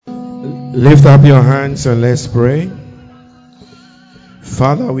Lift up your hands and let's pray.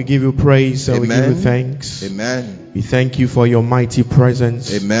 Father, we give you praise and we give you thanks. Amen. We thank you for your mighty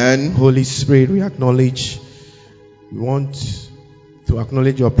presence. Amen. Holy Spirit, we acknowledge. We want to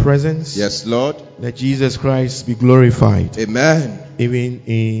acknowledge your presence. Yes, Lord. Let Jesus Christ be glorified. Amen. Even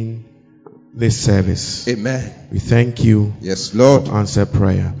in this service. Amen. We thank you. Yes, Lord. For answer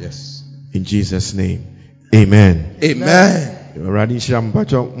prayer. Yes. In Jesus' name. Amen. Amen.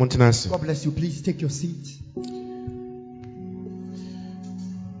 God bless you. Please take your seat.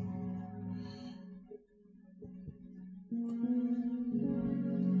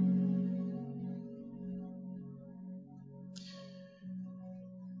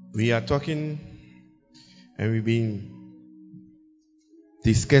 We are talking and we've been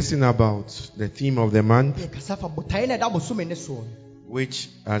discussing about the theme of the month, which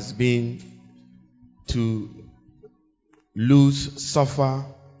has been to lose, suffer,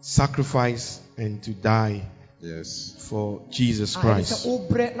 sacrifice, and to die. Yes. For Jesus Christ.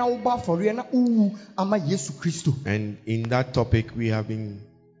 And in that topic we have been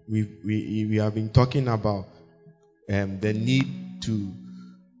talking about the need to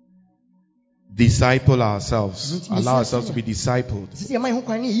disciple ourselves, allow ourselves to be discipled.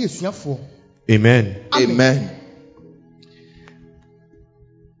 Amen. Amen.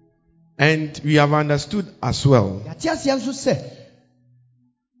 And we have understood as well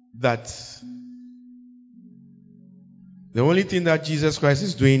that the only thing that Jesus Christ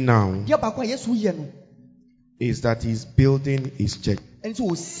is doing now is that he's building his church.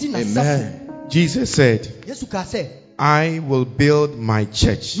 Amen. Jesus said, I will build my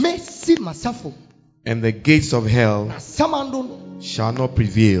church, and the gates of hell shall not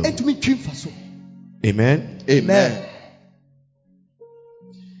prevail. Amen. Amen.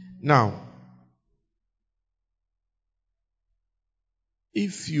 Now,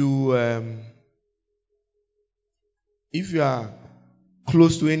 if you are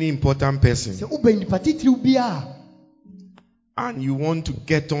close to any important person and you want to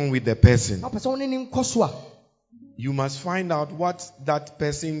get on with the person, you must find out what that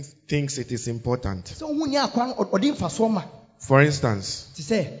person thinks it is important. For instance,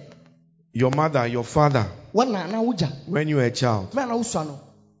 your mother, your father, when you were a child,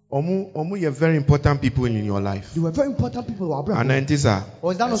 you're very important people in your life. You were very important people. And then it is that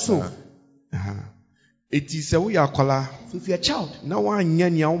so? It is a way of color. So if you're a child, now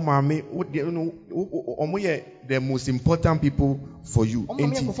the most important people for you. Any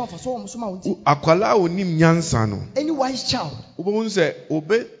wise child,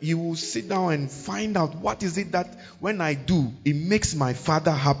 he will sit down and find out what is it that when I do, it makes my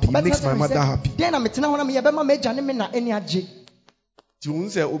father happy, it makes my mother happy.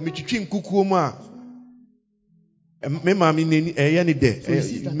 My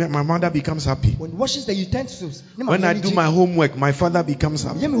mother becomes happy. When washes the utensils, when I do my homework, my father becomes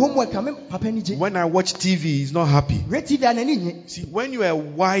happy. When I watch TV, he's not happy. See, when you are a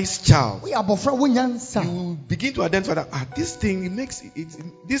wise child, you begin to identify that this thing, it makes it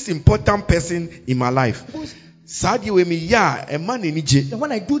this important person in my life. When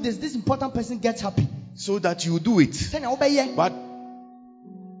I do this important person gets happy. So that you do it. But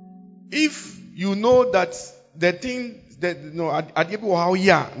if you know that the thing that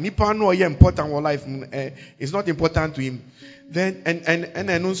important in life is not important to him, then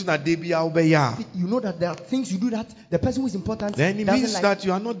and also that they be you know that there are things you do that the person who is important, then it means that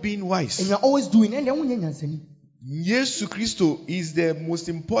you are not being wise. And you are always doing it. Jesus Christ is the most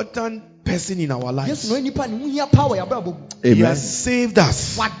important person in our lives. Amen. He has saved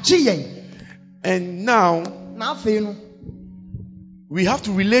us. And now we have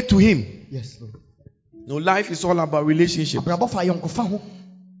to relate to him. Yes, Lord. No, life is all about relationship.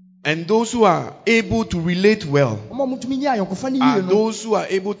 And those who are able to relate well are those who are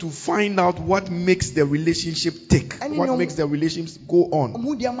able to find out what makes the relationship tick, what makes the relationships go on.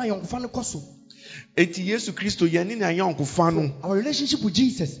 Our relationship with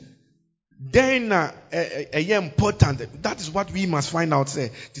Jesus. Then important. That is what we must find out.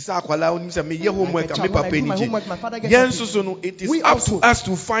 It is up to us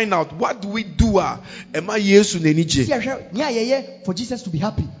to find out what do we do for Jesus to be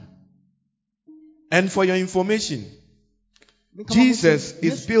happy. And for your information, Jesus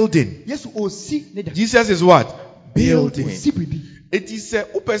is building. Jesus is what? Building. It is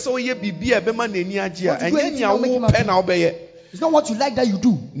it's not what you like that you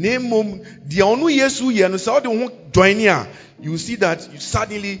do. You see that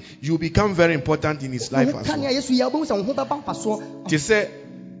suddenly you become very important in his life as well. To say,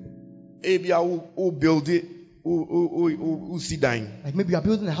 build it, who see dying. Like maybe you are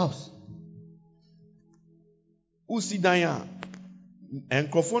building a house. Who see dying?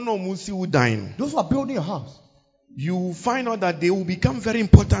 And Those who are building your house, you will find out that they will become very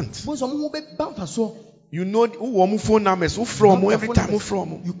important. You know who phone numbers, who from every time, who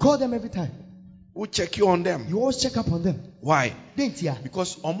from. You call them every time. Who check you on them. You always check up on them. Why?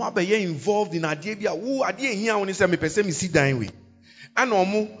 Because Omo involved in Adebia. Who Adie here when say me person me see dying way. And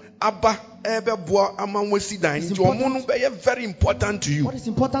Omo Abba ebe boa amanwe see dying. Omo no very important to you. What is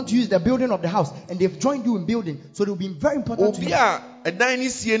important to you is the building of the house, and they've joined you in building, so they will be very important to you.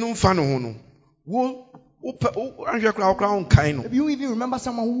 If you even remember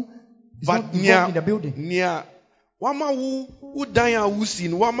someone who is not involved in the building.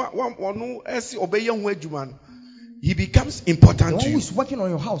 He becomes important to you. Who is working on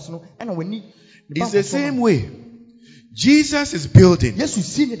your house, no? And we need. It's the same way. Jesus is building. Yes, we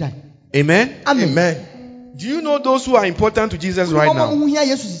see that. Amen. Amen. Do you know those who are important to Jesus right now?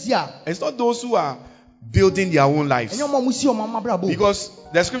 It's not those who are building their own lives. Because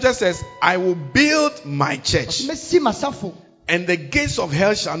the scripture says, I will build my church, and the gates of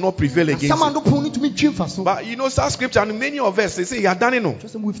hell shall not prevail against it. But you know, such scripture, and many of us, they say,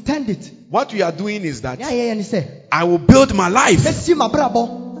 we've turned it. What we are doing is that I will build my life.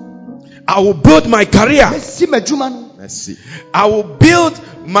 I will build my career. I will build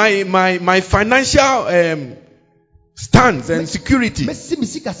my financial stance and security.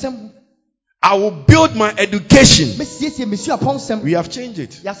 I will build my education. We have changed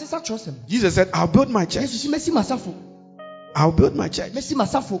it. Jesus said, I'll build my church. I'll build my church.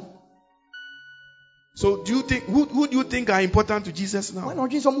 So do you think who do you think are important to Jesus now?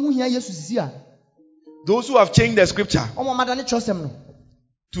 Those who have changed the scripture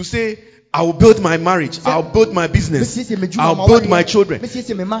to say, I will build my marriage, I'll build my business, I'll build my children.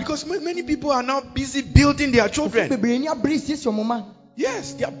 Because many people are now busy building their children.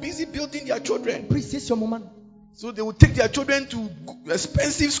 Yes, they are busy building their children. So they will take their children to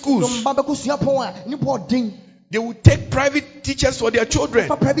expensive schools. They will take private teachers for their children.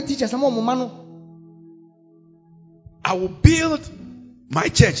 I will build my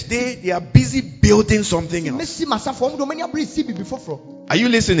church. They are busy building something else. Are you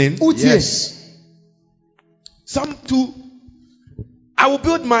listening? Yes. Some too. I will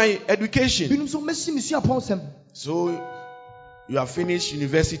build my education. So you have finished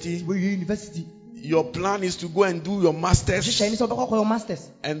university. Your plan is to go and do your masters.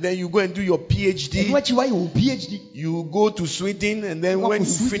 And then you go and do your PhD. You go to Sweden, and then when you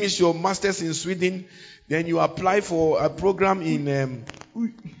finish your masters in Sweden, then you apply for a program in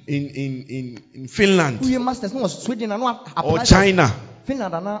Finland or China.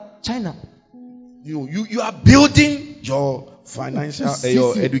 You are building your financial,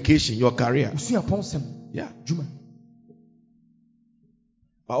 your education, your career. Yeah.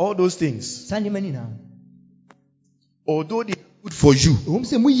 But all those things, although they are good for you,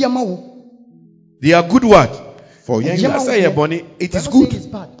 they are good what? For you. It is good.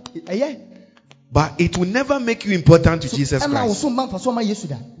 But it will never make you important to Jesus Christ.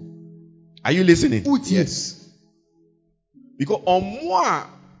 Are you listening? Yes. Because on moi,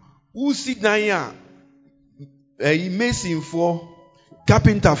 who sit down here, mason for,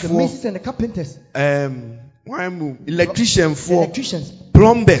 carpenter for, the masons and the carpenters, electrician for, electricians,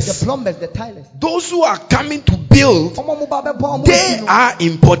 plumbers, the tilers, those who are coming to build, they are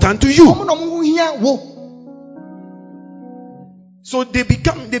important to you. So they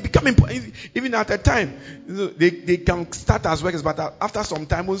become important. Even at a time, they can start as workers, but after some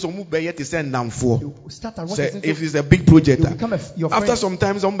time, if it's a big project, after some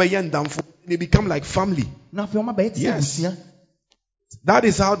time, they become like family. Yes. That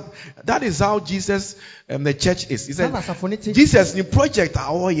is how Jesus the church is. He said, Jesus the project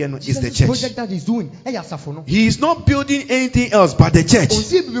is the church. Project that he's doing. He is not building anything else but the church.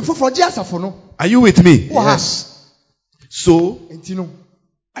 Are you with me? Yes. So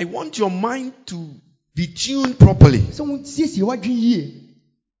I want your mind to be tuned properly.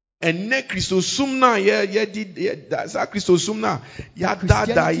 And ne Christosumna Christosumna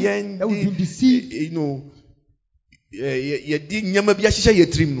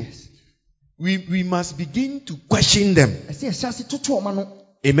we must begin to question them.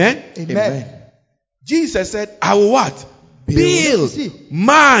 Amen. Amen. Jesus said, I will what? Build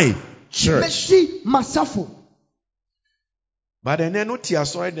my church. But then them.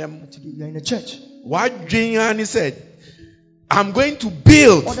 You're in the church. What He said, I'm going to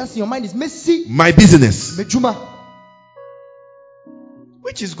build all that's in your mind is my business.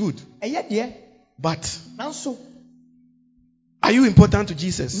 Which is good. But are you important to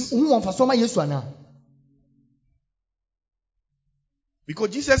Jesus?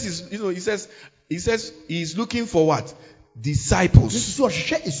 Because Jesus is, he says he's looking for what? Disciples.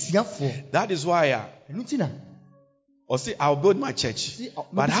 That is why or say, I'll build my church.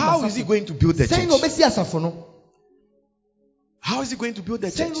 But how is he going to build the church? How is he going to build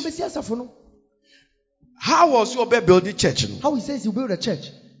the church? How was your build the church? How he says he'll build a church?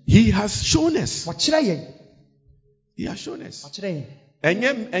 He has shown us. He has shown us.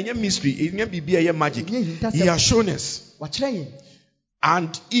 Any mystery, any magic. He has shown us.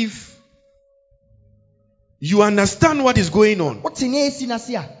 And if you understand what is going on,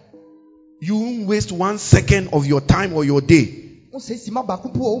 you won't waste 1 second of your time or your day.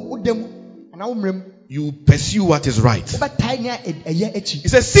 You pursue what is right. He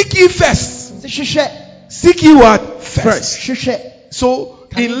says, seek ye first. Seek ye what? First. So,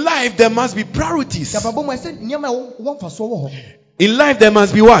 in life there must be priorities. In life there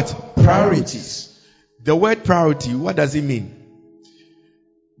must be what? Priorities. The word priority, what does it mean?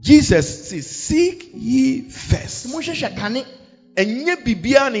 Jesus says, seek ye first. And ye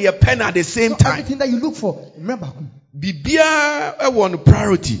bibia and ye pen at the same time. Everything that you look for, remember. Bibia one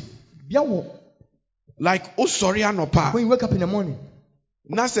priority. Like sorry anopa. When you wake up in the morning.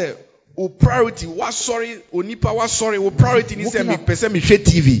 Na say priority what sorry onipa what sorry priority ni say me person me share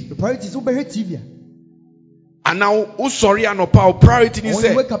TV. The priority is over TV. And now sorry anopa priority ni say.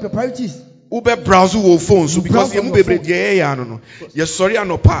 When you wake up, your priorities. Ube browse your phone so because you bebre dey no. You sorry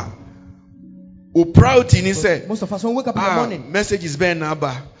anopa. O priority ni say. Most of us when we wake up in the morning. Message is being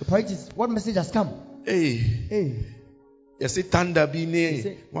aba. The priority is what message has come. Hey. You say thunder be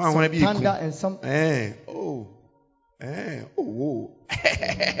ne. Thunder and some. Oh.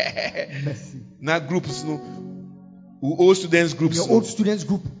 Now groups no. Old students groups. Your old students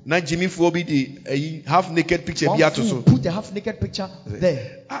group. Now Jimmy Fobi the half naked picture be out so. Put a half naked picture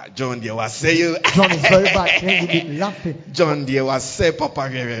there. John dear was say. John is very bad. Then you'll be laughing. John dear was say Papa.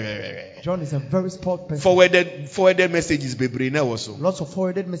 John is a very sport person. Forwarded messages be now also. Lots of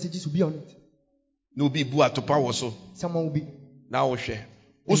forwarded messages will be on it. No be bua to power also. Someone will be. Now share.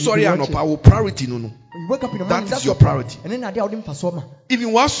 Sorry, I know power priority no. When you wake up in the morning, that's your priority. And then I didn't pass over.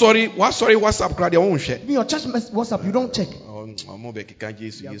 Even what sorry WhatsApp crowd they won't share. Even your church WhatsApp you don't check. I'm going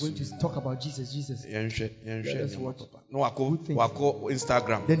to talk about Jesus. No, I call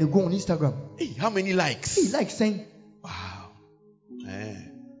Instagram. Then you go on Instagram. Hey, how many likes? He likes saying. Wow.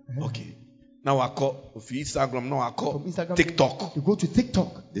 Okay. Now I call Instagram. Now I call TikTok. You go to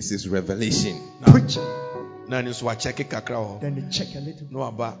TikTok. This is revelation. Preach. Then you check it. Then they check a little. No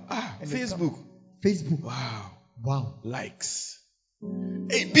about Facebook. Facebook. Wow. Likes.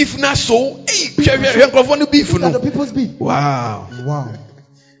 Hey, beef na so. Hey, beef no. The people's beef. Wow.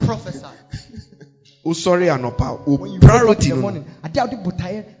 Prophesy. Sorry, anopa. Priority in the morning.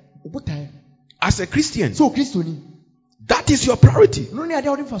 As a Christian. So Christian. That is your priority.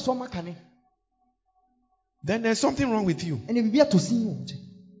 Then there's something wrong with you.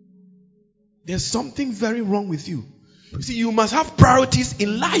 There's something very wrong with you. You see, you must have priorities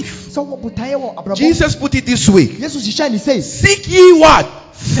in life. Jesus put it this way. He says, seek ye what?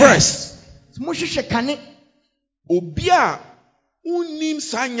 First. Obia unim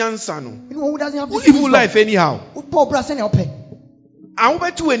sanyansano. Who doesn't have this live life anyhow. Before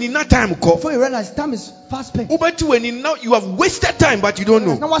you realize time is fast spent. Now you have wasted time, but you don't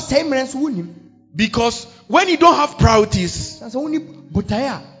know. Because when you don't have priorities,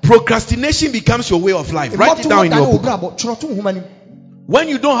 procrastination becomes your way of life. Write it down in your book. When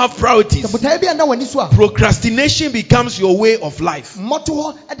you don't have priorities, procrastination becomes your way of life.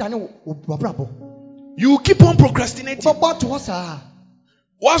 You keep on procrastinating.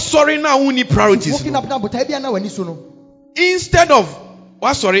 What's sorry now? We need priorities. Instead of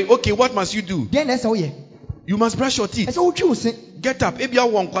okay, what must you do? You must brush your teeth. Get up. If you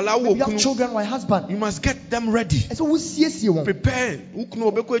have children or a husband, you must get them ready. Prepare.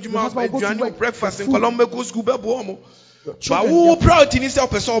 Breakfast. But who priority is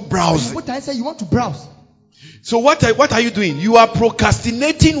browse? You want to browse. So what are you doing? You are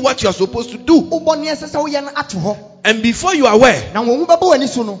procrastinating what you are supposed to do. And before you are aware, time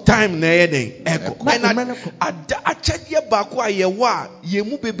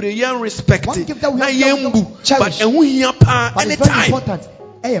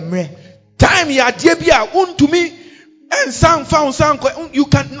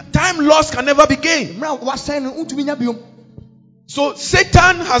time lost can never be gained. So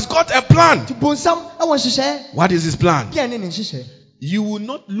Satan has got a plan. What is his plan? You will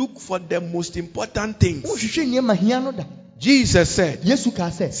not look for the most important things. Jesus said,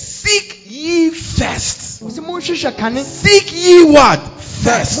 seek ye first. Seek ye what?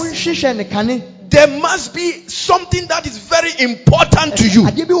 First. there must be something that is very important to you.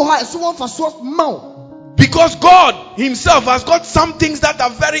 Because God himself has got some things that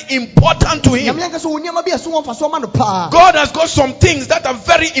are very important to him. God has got some things that are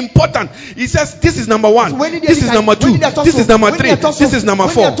very important. He says, this is number 1. This is number 2. This is number 3. This is number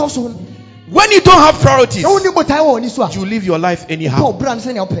 4. When you don't have priorities, you live your life anyhow.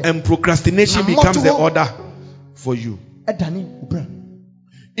 And procrastination becomes the order for you.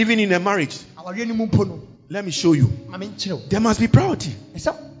 Even in a marriage, let me show you. There must be priority.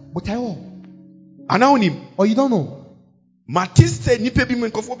 Or you don't know. I've heard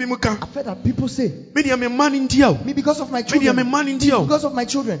that people say, me because of my children, me because of my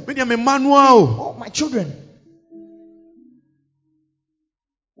children, oh, my children.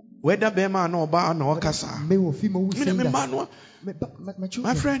 Whether Bema or Ba or Kasa,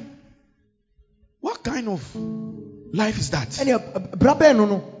 my friend, what kind of life is that?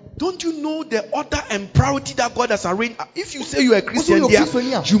 Don't you know the order and priority that God has arranged? If you say you are a Christian,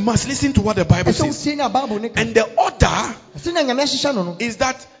 you must listen to what the Bible says. And the order is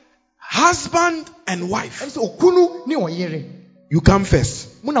that husband and wife, you come first.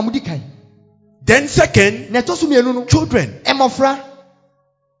 Then second, children.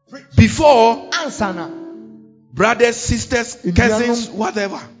 Before brothers, sisters, cousins,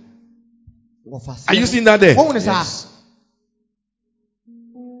 whatever. Are you seeing that there? Yes.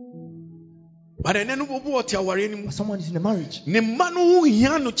 But someone is in a marriage.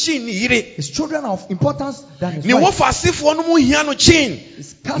 His children are of importance than his wife. His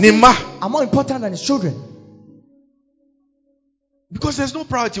cousins are more important than his children. Because there's no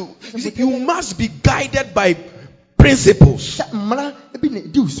priority. You must be guided by principles.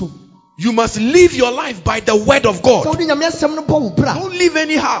 You must live your life by the word of God. Don't live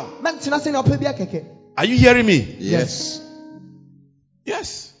anyhow. Are you hearing me? Yes.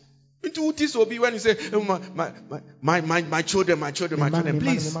 Yes. Into this will be when you say, my children,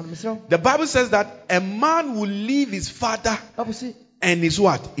 please. The Bible says that a man will leave his father and his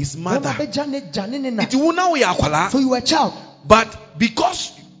what? His mother. So you are a child. But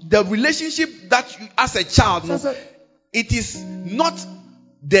because the relationship that you as a child, it is not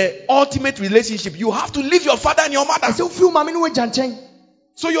the ultimate relationship. You have to leave your father and your mother.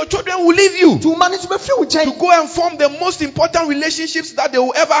 So your children will leave you to go and form the most important relationships that they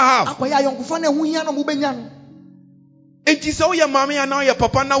will ever have. So if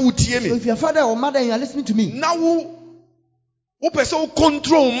your father or mother and you are listening to me, now you want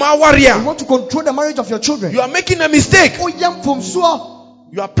to control the marriage of your children. You are making a mistake.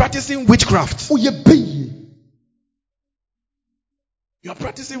 You are practicing witchcraft. You are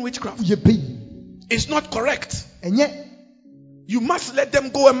practicing witchcraft. It's not correct. And yet you must let them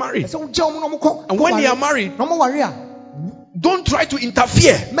go and marry. And when they are married, don't try to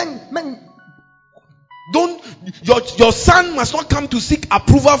interfere. Your son must not come to seek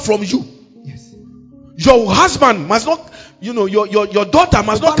approval from you. Yes. Your husband must not, your daughter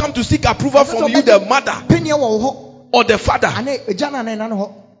must not come to seek approval from you, the mother or the father.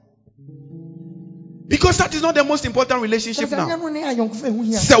 Because that is not the most important relationship now.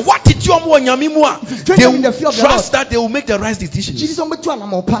 So what did you they will trust that they will make the right decisions.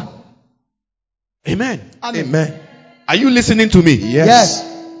 Amen. Amen. Are you listening to me? Yes.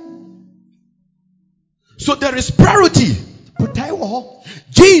 So there is priority.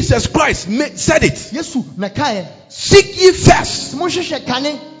 Jesus Christ said it. Seek ye first.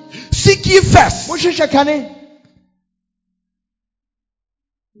 Seek ye first.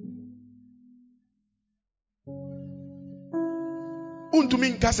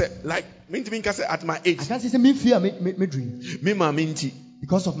 Like at my age. I can't say me fear me dream. Me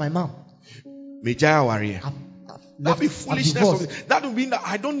because of my mom. That be foolishness. That would mean that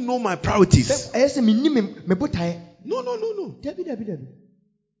I don't know my priorities. No.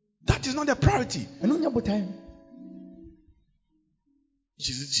 That is not the priority.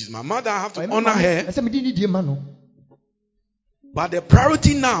 She's my mother. I have to honor her. But the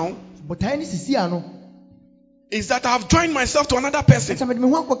priority now is that I have joined myself to another person.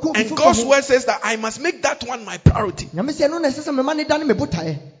 And God's word says that I must make that one my priority.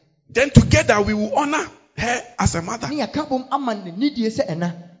 Then together we will honor her as a mother.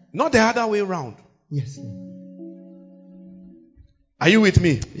 Not the other way around. Yes. Are you with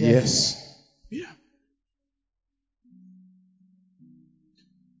me? Yes. Yeah.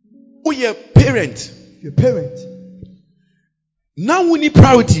 Oh, your parent. Your parent. Now we need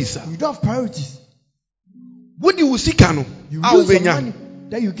priorities. You don't have priorities. What do you see? You use the money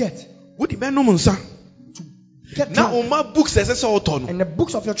that you get Now, my books and the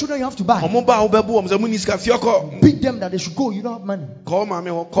books of your children you have to buy. Beat them that they should go. You don't have money. Call mommy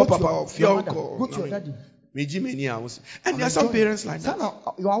or call papa or go to your daddy. And there are some parents like that.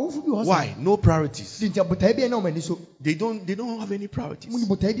 Why? No priorities. They don't have any priorities.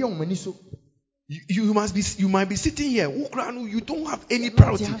 You might be sitting here. You don't have any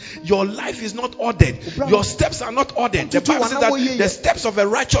priority. Your life is not ordered. Your steps are not ordered. The Bible says that the steps of a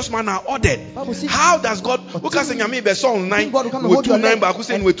righteous man are ordered. How does God? He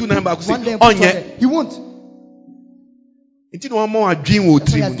won't.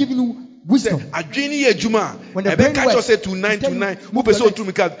 He has given you wisdom. When the brain works, say tonight. God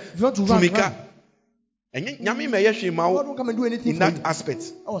won't come and do anything in that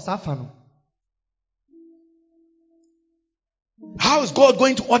aspect. How is God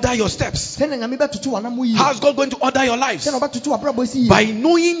going to order your steps? How is God going to order your lives? By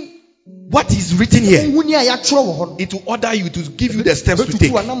knowing what is written here, it will order you to give you the steps to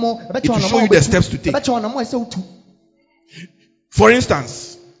take. It will show you the steps to take. For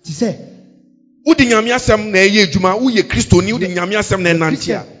instance, Udi nyame asem na eye adwuma uye kristo ni udi nyame asem na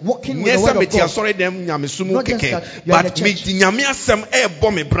enantia nyesa metia sorry dem nyame sumu keke but me nyame asem e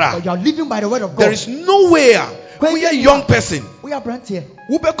bo me bra. There is nowhere we are young person we are brand here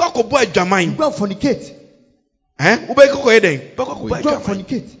we be ko bo adwaman you go fornicate we be ko eden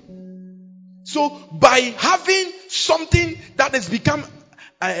fornicate. So by having something that has become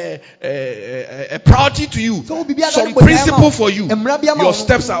a priority to you, some principle for you, your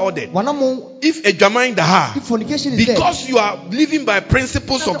steps are ordered. If a drama in the heart, because you are living by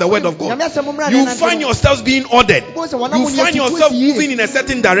principles of the word of God, you find yourselves being ordered. You find yourself moving in a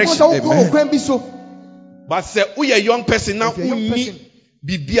certain direction. Amen. But say we a young person now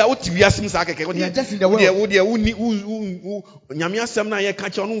bibia oti wiasem sa keke wo de nyame asem na ye ka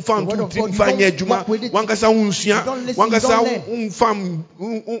che onu fa ntu fa nya adwuma wankasa unsua wankasa unfam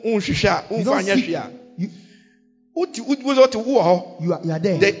unhwehwa unfa nya hwea oti you are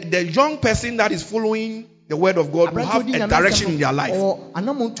there. The young person that is following the word of God will have a direction in their life.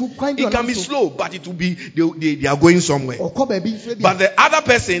 It can be slow, but it will be they are going somewhere. But the other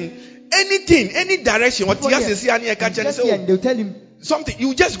person, anything, any direction, what he has to see, and they'll tell him something,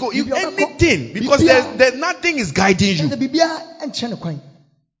 you just go, anything, because there's nothing is guiding you.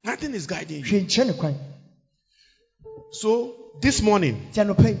 Nothing is guiding you. So this morning,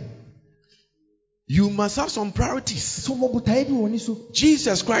 you must have some priorities.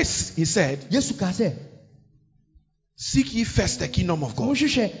 Jesus Christ, he said, seek ye first the kingdom of God.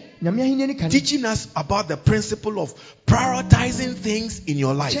 Teaching us about the principle of prioritizing things in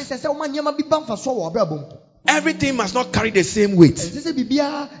your life. Everything must not carry the same weight.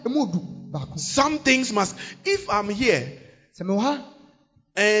 Some things must. If I'm here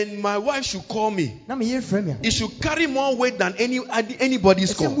and my wife should call me, it should carry more weight than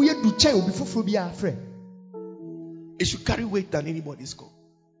anybody's call. It should carry weight than anybody's call.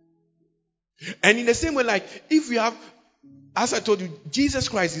 And in the same way, like if we have, as I told you, Jesus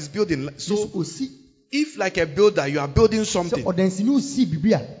Christ is building. So if like a builder, you are building something,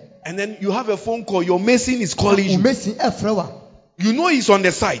 and then you have a phone call, your mason is calling you. You know he's on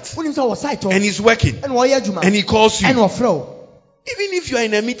the site and he's working and he calls you. Even if you are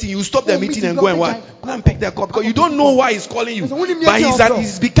in a meeting, you stop the meeting and go and pick the call because you don't know why he's calling you. But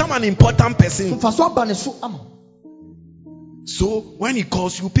he's become an important person. So when he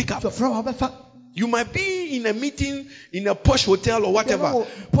calls you, pick up. You might be in a meeting in a posh hotel or whatever,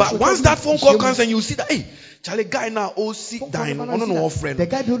 but once that phone call comes and you see that, hey, Charlie guy now, sit down, no friend.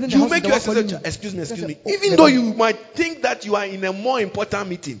 You make yourself, excuse me. Even though you might think that you are in a more important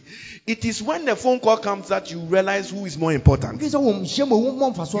meeting, it is when the phone call comes that you realize who is more important. You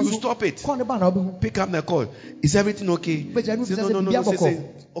stop it. Pick up the call. Is everything okay? Say, no. Say,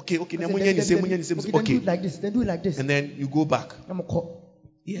 okay. Okay. Then do it like this. And then you go back.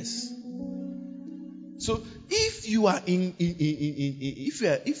 Yes. So if you are if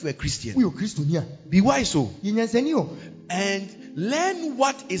you're a Christian, be wise and learn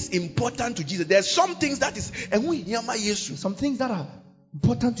what is important to Jesus. There are some things that are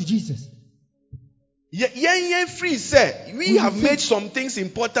important to Jesus. We have made some things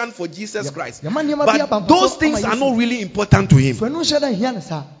important for Jesus Christ, but those things are not really important to him.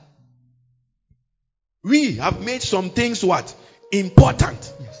 We have made some things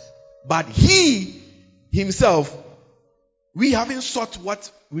important, but he himself, we haven't sought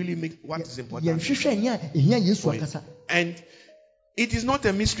what is important. And it is not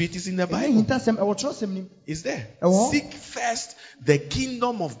a mystery, it is in the Bible. It's there. Seek first the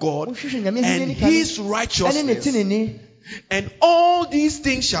kingdom of God and his righteousness, And all these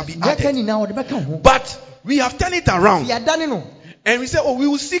things shall be added. But we have turned it around. And we say, oh, we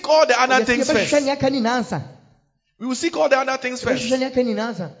will seek all the other things first. We will seek all the other things first.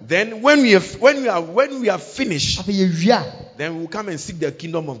 Then when we are finished, then we will come and seek the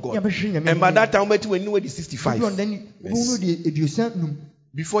kingdom of God. And by that time, we know it is 65. Yes.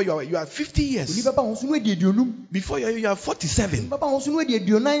 Before you are 50 years. Before you are 47.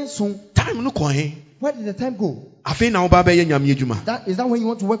 Time no coin. Where did the time go? Is that when you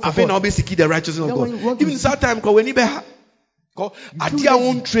want to work for God? The righteousness of God. Even that time, when you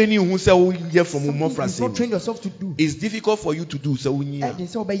training it's not train yourself to do. It's difficult for you to do. So a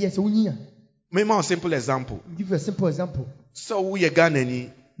simple example. Give you a simple example. So we are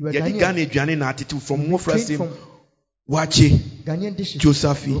Ghanaian. Ghanaian attitude from Mofrasim. Ghanaian dishes.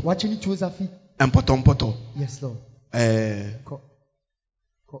 Josephi. And Potom. Yes, Lord.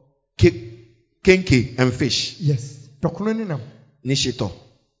 Kenke and fish. Yes. Nishito.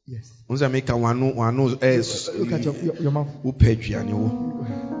 Yes. Look at your mouth.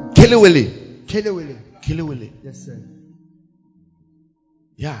 Kelewele. Yes, sir.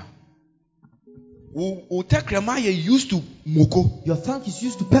 Yeah. Used to moko. Your tongue is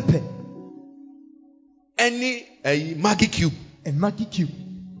used to pepper. Any Maggi cube. A Maggi cube.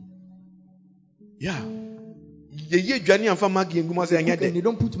 Yeah. And they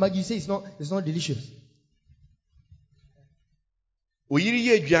don't put Maggi, you say it's not delicious. When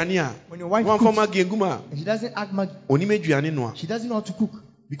your wife cooks, and she doesn't add Maggi, she doesn't know how to cook.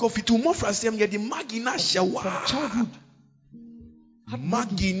 Because if you more from the Maggi na from childhood.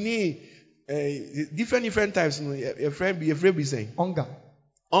 Maggi different types. Your friend be saying. Onga.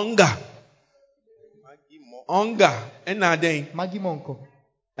 And now then. Maggi Monko.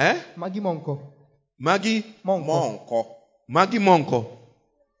 Maggi Monko.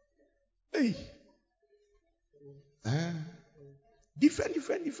 Hey.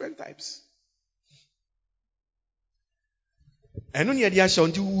 Different types. And only idea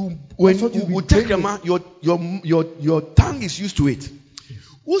when you take your tongue is used to it.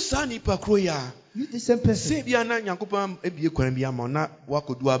 Usani pakroya. You the same person.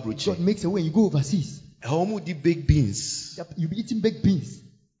 God makes a way you go overseas. The baked beans. You'll be eating baked beans.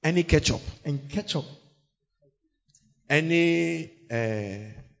 Any ketchup. And ketchup. Any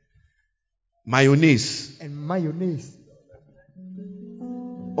mayonnaise. And mayonnaise.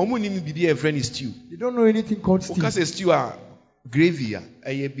 A friend is stew. They don't know anything called stew. Because a stew gravy.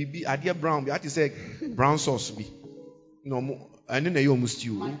 A baby idea brown. We have to say brown sauce. No, and then you must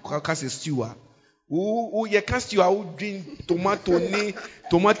stew. Because a stew. You can stew. Drink tomato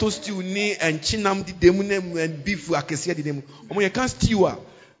stew and chinam di demu and beef. I can see the demu. You can stew.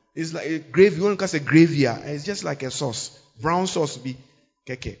 It's like a gravy. You want to say gravy. It's just like a sauce. Brown sauce be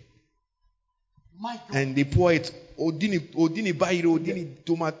keke. And they pour it. Odini bayro, odini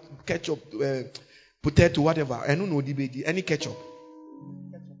tomato, ketchup, potato, whatever. I don't know any ketchup.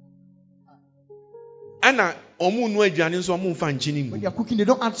 Anna, when they are cooking, they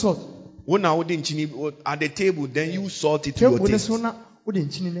don't add salt. When at the table, then you salt it to your taste.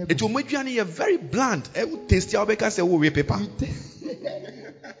 It will make you very bland. It will taste your because paper.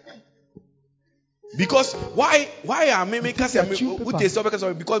 Because why are me because me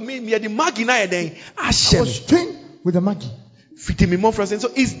the Maggi na then I was trained with the Maggi. Fitting me more frustrating.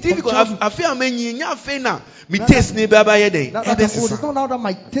 So it's difficult. I feel me taste me baba then. It's not now that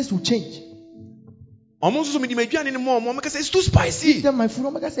my taste will change. Almost so me anymore. Mama say it's too spicy. Give them my food.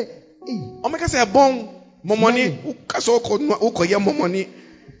 Mama say, hey. Mama say bon money. Money.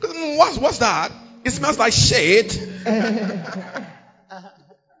 What's that? It smells like shit.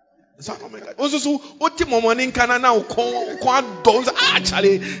 Also, what the moment in Canada quite does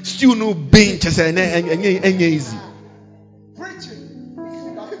actually still no benches and easy.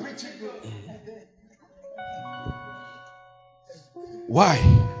 Why?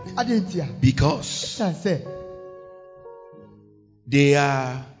 Because they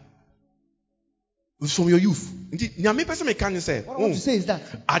are from your youth. What I want to say is that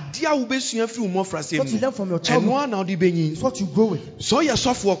what you learn from your childhood is what you grow with. So your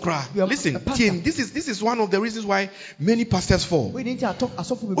software cry. Listen, team, this is one of the reasons why many pastors fall.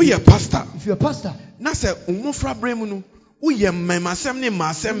 We are a pastor. If you're a pastor, na say umofra bremu no ye memasem ne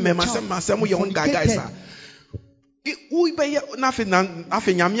masem ye on guys.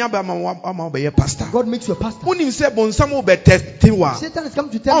 God makes you a pastor. Satan is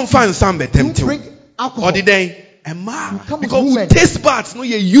coming to tell you drink alcohol. Or the day, because we taste buds, no,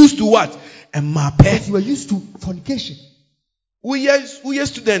 you're used to what? Because you are used to fornication. We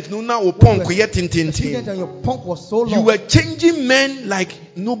students no now punk student and your punk was so long. You were changing men like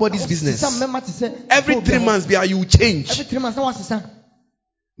nobody's business. Every 3 months you will change. Every 3 months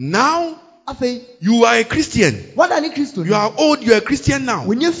now you are a Christian. You are old, you are a Christian now.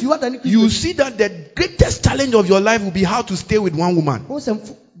 You see that the greatest challenge of your life will be how to stay with one woman.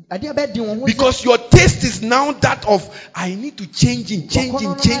 Because your taste is now that of I need to change. Except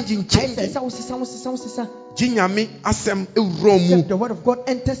the word of God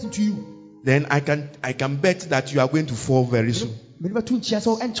enters into you. Then I can bet that you are going to fall very soon.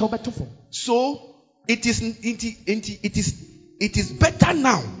 So it is better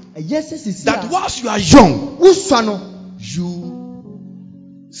now that whilst you are young,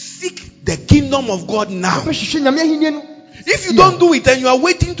 you seek the kingdom of God now. If you don't do it and you are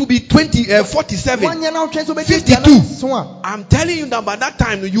waiting to be 47, 52, I'm telling you that by that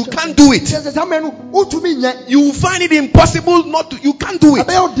time you can't do it. You will find it impossible you can't do it.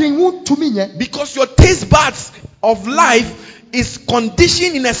 Because your taste buds of life is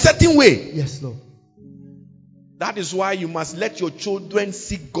conditioned in a certain way. Yes, Lord. That is why you must let your children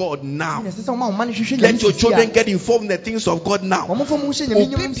seek God now. Let your children get involved in the things of God now. I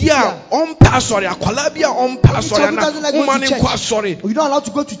You're not allowed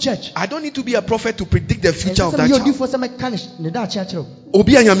to go to church. don't need to be a prophet to predict the future of that child.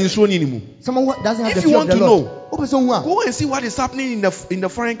 Someone who doesn't have If the you fear want of to the know, Lord, go and see what is happening in the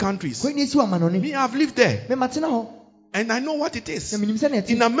foreign countries. Me, I've lived there. And I know what it is.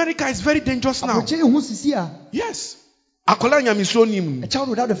 In America, it's very dangerous now. Yes. A child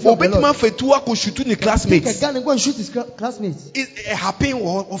without the fear of the Lord. classmates. Take a gun and go and shoot his classmates. It's a happen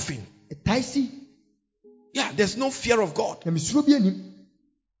or often. Yeah, there's no fear of God.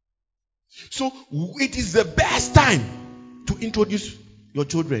 So it is the best time to introduce your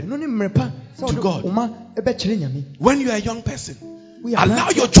children to God. When you are a young person, allow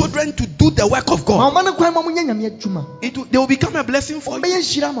your children to do the work of God. They will become a blessing for you.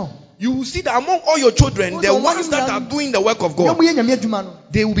 You will see that among all your children, the ones that are doing the work of God,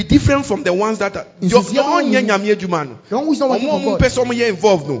 they will be different from the ones that are those who don't want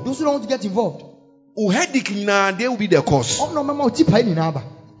to get involved. They will be the cause.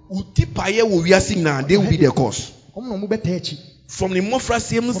 They will be the cause. From the you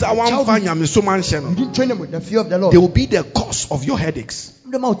didn't train them with the fear of the Lord. They will be the cause of your headaches.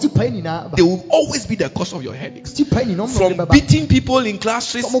 They will always be the cause of your headaches. From beating people in class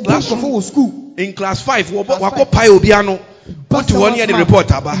 6, in class 5, and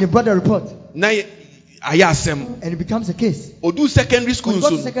it becomes a case. Secondary school. When you go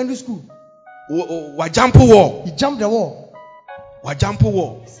to secondary school, he jumped the wall.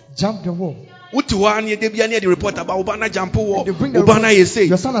 Jump the wall. They bring the report about your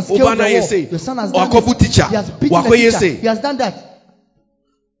son has scaled the wall. Your son has done this. He has beaten the teacher. He has done that.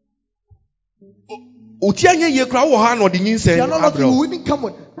 If you are not lucky, you will even come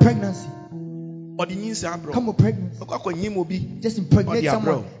with pregnancy. Come with pregnancy. Just impregnate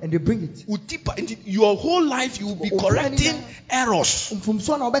someone and they bring it. Your whole life you will be correcting errors.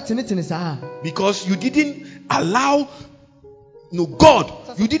 Because you didn't allow God,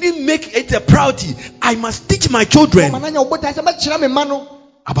 you didn't make it a priority. I must teach my children about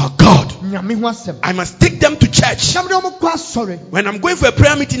God. I must take them to church. When I'm going for a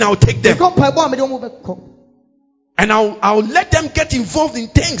prayer meeting, I'll take them. And I'll let them get involved in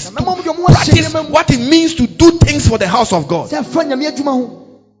things to practice what it means to do things for the house of God.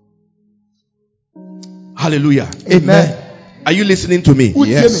 Hallelujah. Amen. Are you listening to me?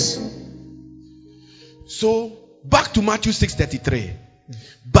 Yes. So back to Matthew 6:33.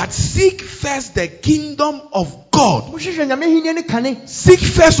 But seek first the kingdom of God. Seek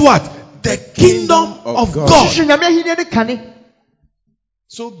first what? The kingdom of God.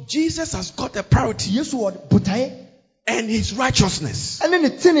 So Jesus has got a priority. And his righteousness. And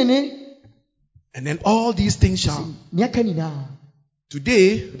then all these things shall.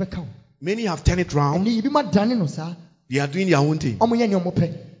 Today, many have turned it around. They are doing their own thing.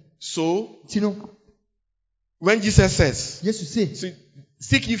 So, when Jesus says,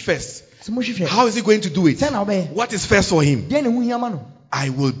 seek ye first, how is he going to do it? What is first for him? I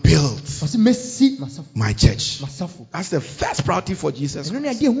will build my church. That's the first priority for Jesus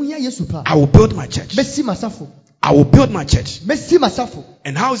Christ. I will build my church. I will build my church.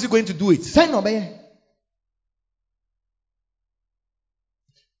 And how is he going to do it?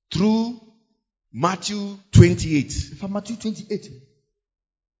 Through Matthew 28.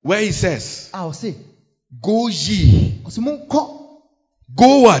 Where he says, go ye.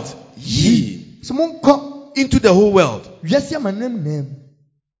 Go what? Ye. Into the whole world.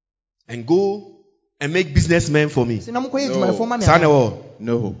 And go and make businessmen for me.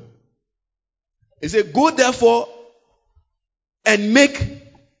 No. He said, go therefore and make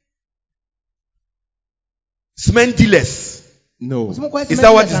cement dealers. No. Is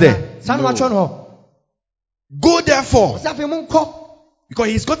that what is there? No. Go therefore. Because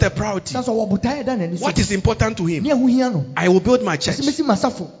he's got a priority. What is important to him? I will build my church.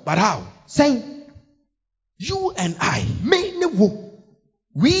 But how? You and I,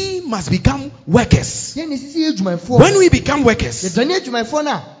 we must become workers. When we become workers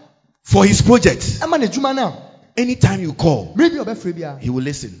for his project, anytime you call, he will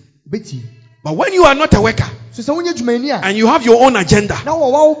listen. But when you are not a worker and you have your own agenda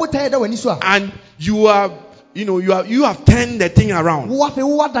and you have turned the thing around,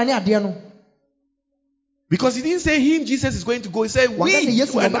 because he didn't say him, Jesus is going to go. He said we,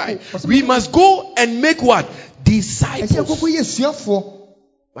 you and I, we must go and make what? Disciples.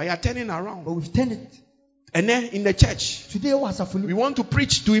 But you are turning around. But we've turned it. And then in the church, today we want to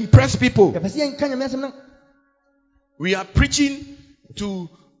preach to impress people. We are preaching to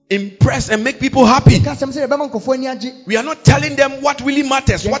impress and make people happy. We are not telling them what really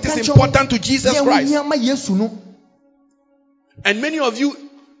matters, what is important to Jesus Christ. And many of you,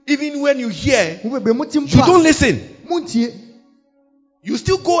 even when you hear, you don't listen. You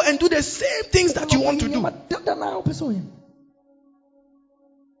still go and do the same things that you want to do.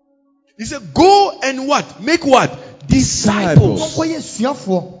 He said, go and what? Make what? Disciples.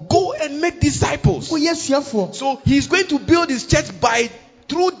 Go and make disciples. So he's going to build his church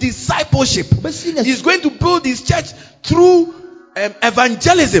through discipleship. He's going to build his church through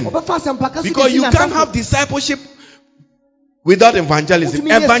evangelism. Because you can't have discipleship without evangelism.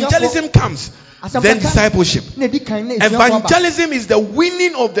 Evangelism comes, then discipleship. Evangelism is the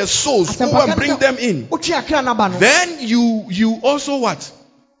winning of the souls. Go and bring them in. Then you also what?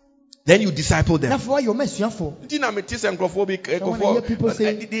 Then you disciple them. They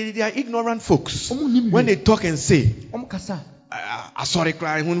are ignorant folks. When they talk and say, sorry,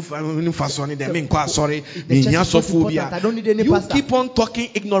 crying, you keep on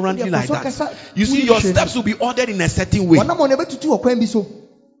talking ignorantly like that. You see, your steps will be ordered in a certain way. You are not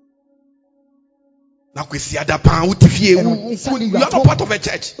part of a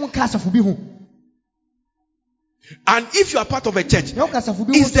church. And if you are part of a church,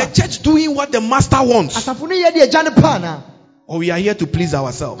 is the church doing what the master wants? Or we are here to please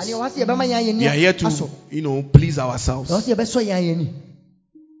ourselves? We are here to, please ourselves. Are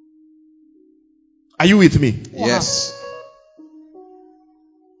you with me? Yes.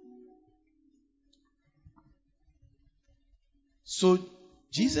 So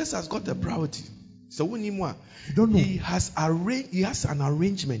Jesus has got a priority. So he has an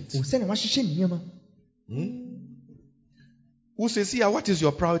arrangement. Who says here, what is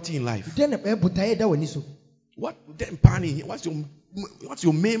your priority in life? What's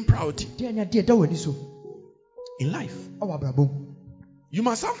your main priority in life? You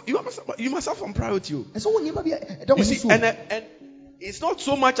must have some priority. You see, and it's not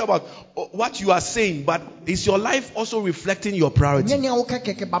so much about what you are saying, but is your life also reflecting your priority? Like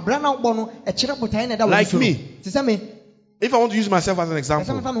me, if I want to use myself as an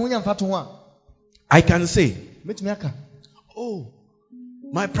example, I can say, oh,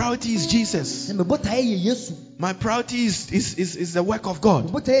 my priority is Jesus. My priority is the work of God.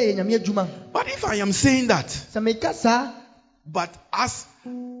 But if I am saying that, but as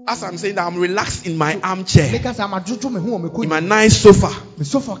I'm saying that, I'm relaxed in my armchair, in my nice sofa,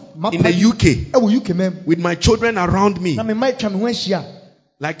 in the UK, with my children around me.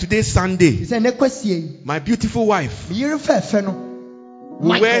 Like today's Sunday, my beautiful wife will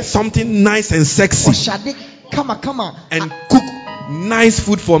wear something nice and sexy and cook nice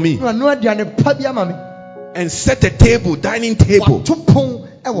food for me and set a table, dining table,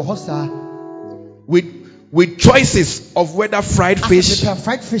 with choices of whether fried fish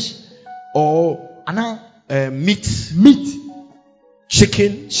or meat,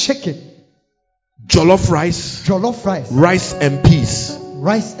 chicken, jollof rice and peas,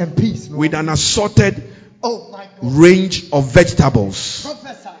 with an assorted range of vegetables,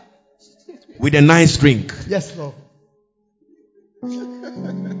 with a nice drink. Yes, Lord.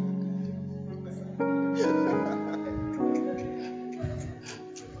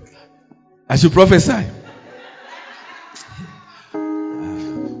 I should prophesy.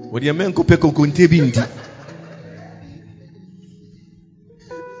 What your men could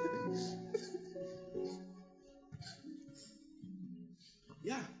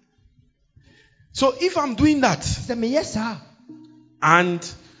yeah. So if I'm doing that,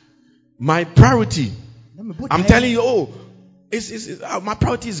 and my priority, I'm telling you, My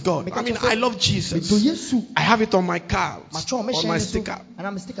priority is God. I mean, I love Jesus. I have it on my car, on my sticker.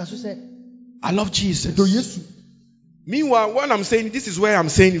 I love Jesus. Meanwhile, when I'm saying this is where I'm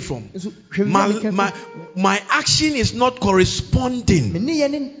saying it from. My action is not corresponding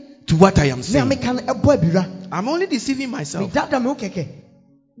to what I am saying. I'm only deceiving myself.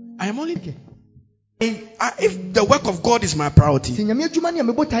 I am only. If the work of God is my priority,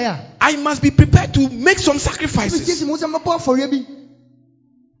 I must be prepared to make some sacrifices.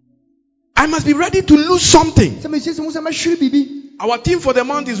 I must be ready to lose something. Our theme for the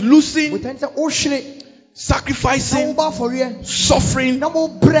month is losing, sacrificing, suffering,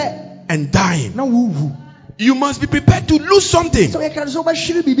 and dying. You must be prepared to lose something. So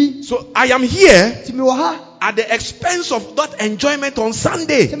I am here at the expense of that enjoyment on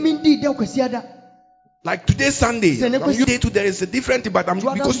Sunday. Like today's Sunday, there is a different thing, but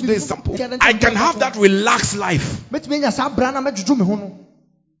because today is sample, I can have that relaxed life.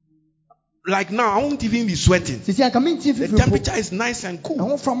 Like now, I won't even be sweating. The temperature is nice and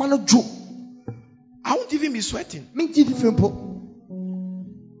cool. I won't even be sweating.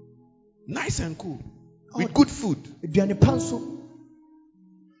 Nice and cool. With good food.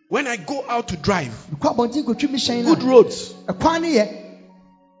 When I go out to drive, good roads.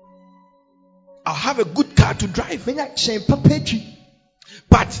 I'll have a good car to drive.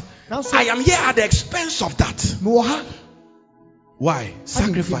 But I am here at the expense of that. Why?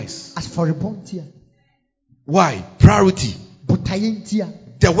 Sacrifice. Why? Priority.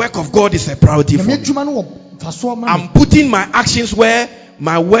 The work of God is a priority for me. I'm putting my actions where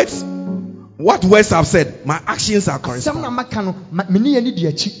my words, what words I've said, my actions are corresponding.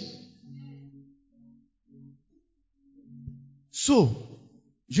 So,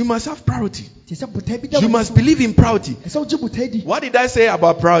 you must have priority. You must believe in priority. What did I say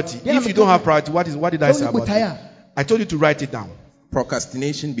about priority? If you don't have priority, what did I say about it? I told you to write it down.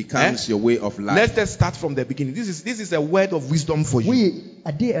 Procrastination becomes your way of life. Let's just start from the beginning. This is a word of wisdom for you.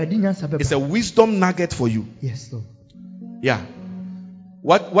 It's a wisdom nugget for you. Yes, Lord. Yeah.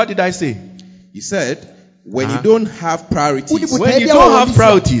 What did I say? You said when you don't have priorities. When you don't have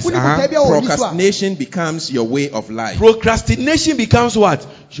priorities, procrastination becomes your way of life. Procrastination becomes what?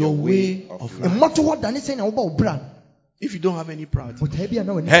 Your way of life. If you don't have any priority.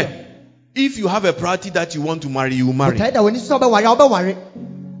 Hey, if you have a priority that you want to marry, you will marry.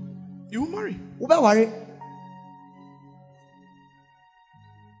 You will marry.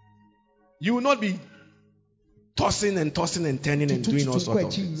 You will not be tossing and turning and doing all sorts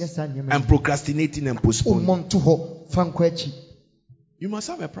of things. And procrastinating and postponing. You must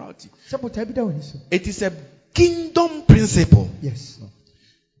have a priority. It is a kingdom principle. Yes.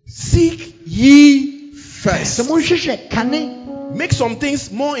 Seek ye first. Make some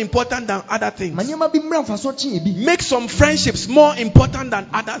things more important than other things. Make some friendships more important than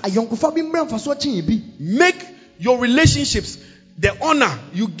others. Make your relationships, the honor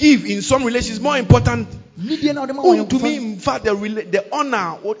you give in some relationships more important. To me, in fact, the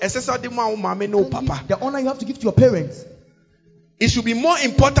honor, the honor you have to give to your parents, it should be more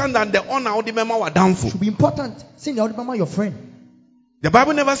important than the honor of the member were down for. Should be important. Say your friend. The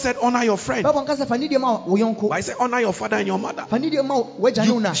Bible never said honor your friend. But I said honor your father and your mother.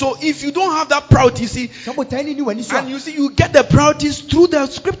 So if you don't have that priority, you see, and you see, you get the priorities through the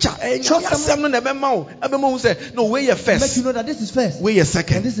scripture. No, where you first. Let you know that this is first. Where you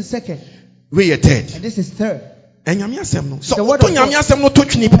second. And this is second. Where you third. And this is third. So the word of God. You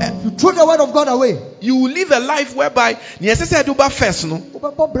throw the word of God away. You will live a life whereby first, no.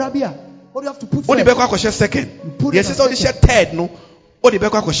 What do you have to put first? Second. Yes, third, no.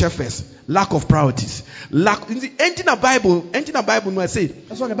 First. Lack of priorities. Anything a Bible no, I say.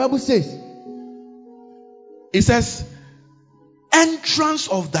 That's what the Bible says. It says, entrance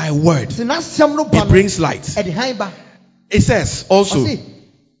of thy word, it brings light. It says also.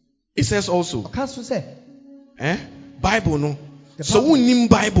 Bible no. So who name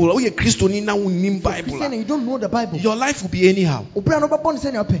Bible? You don't know the Bible. Your life will be anyhow.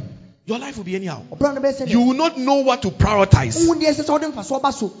 Your life will be anyhow. You will not know what to prioritize.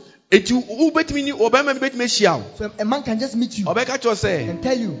 So a man can just meet you and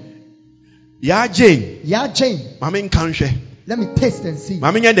tell you, Yeah, Jane. Let me taste and see.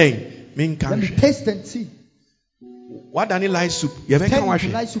 Let me taste and see. What Danny light soup? You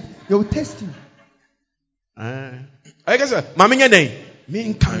will taste you. Let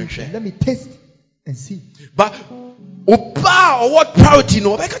me taste and see. But or what priority?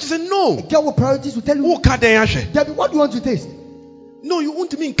 No, I can't say no. A girl with priorities will tell you. What do you want to taste? No, you want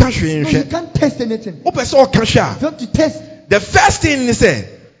to mean no, you can't taste anything. You have to taste. The first thing he said,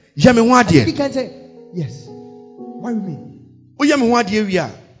 he can say, yes. What do you mean?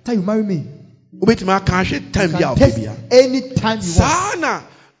 Till you marry me. Time anytime you want.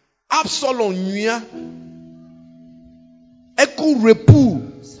 Absalom Eku repu.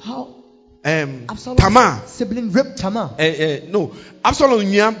 How? Tamar. Sibling raped Tamar. No.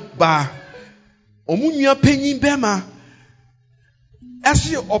 Absalom ba. Omunya penyin bema.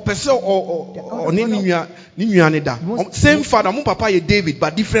 Esi opese o ni da. Same father, mu papa ye David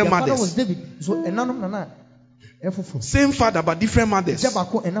but different mothers. Father was David. So enanum nana. Same father but different mothers.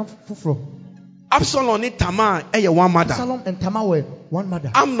 Absalom ni Tamar one mother. Absalom and Tamar were one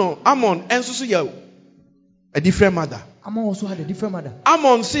mother. Ammon ensusu ye a different mother. Ammon also had a different mother.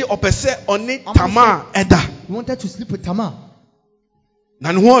 Ammon say opese oni Tamar eda. He wanted to sleep with Tamar.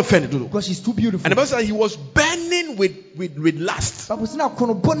 Because she's too beautiful. And the Bible says he was burning with lust. Na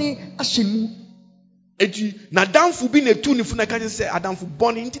damfu bi na tu ni fu na ka say adamfu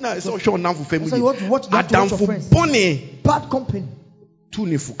boni ntina so show namfu family. Adamfu boni bad company. Tu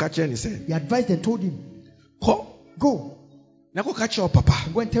ni fu ka che ni say. He advised and told him, go. Na ko ka che papa.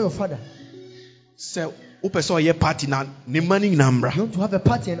 Go and tell your father. Say opese oye party na ne mani nambra. You want to have a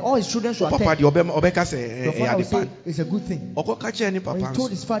party and all his children should attend. Papa di obeka say your father will say it's a good thing. Oko ka che ni papa. He told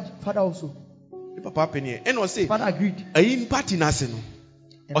his father also. The papa penny and no say father agreed. Ayin party na se no.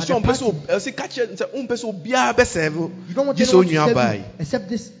 You don't want to except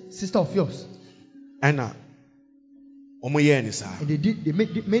this sister of yours. And they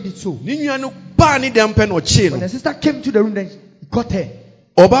made it so. When the sister came to the room, then he got her. He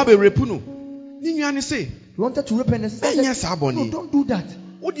wanted to rape her and the sister said, no, don't do that.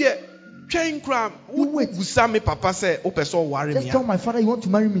 You wait. Just tell my father you want to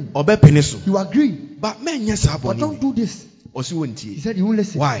marry me. You agree. But don't do this. He said he won't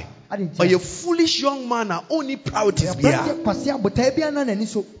listen. Why? A foolish young man only priorities.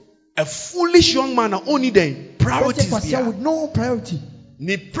 A foolish young man only then priorities. With no priority.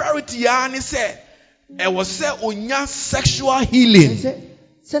 The priority say it was say onya sexual healing.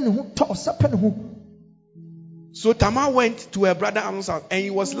 So Tamar went to her brother Amnon's house and he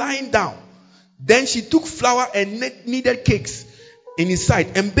was lying down. Then she took flour and kneaded cakes in his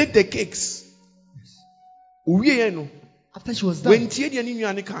sight and baked the cakes. After she was done, he listen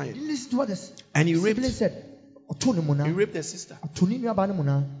to what this and he raped said. He raped the sister.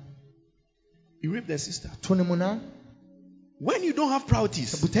 He raped the sister. When you don't have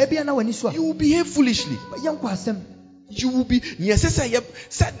priorities, you will behave foolishly. You will be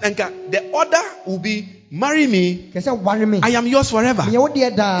the order will be marry me. I am yours forever.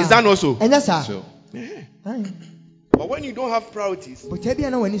 Is that also? So, yeah. But when you don't have priorities,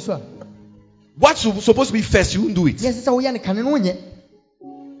 what's supposed to be first, you won't do it.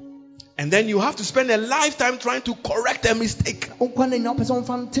 And then you have to spend a lifetime trying to correct a mistake.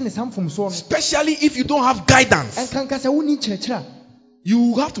 Especially if you don't have guidance.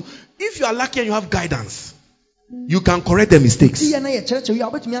 You have to, if you are lucky and you have guidance, you can correct the mistakes.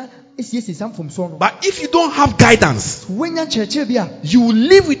 But if you don't have guidance, you will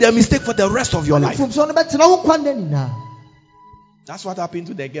live with the mistake for the rest of your life. That's what happened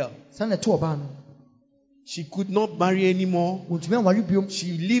to the girl. She could not marry anymore.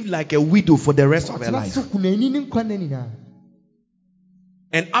 She lived like a widow for the rest of her life.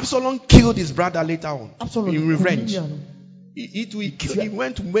 And Absalom killed his brother later on in revenge. He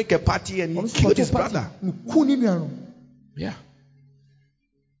went to make a party and he killed his brother. Yeah.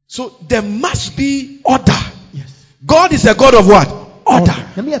 So there must be order. Yes. God is a God of what? Order.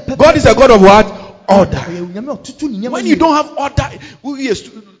 God is a God of what? Order. When you don't have order,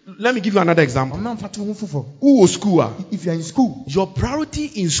 let me give you another example. Who was school? If you are in school, your priority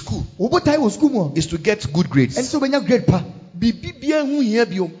in school is to get good grades. Nothing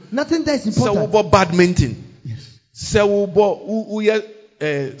that is important. Badminton. Yes.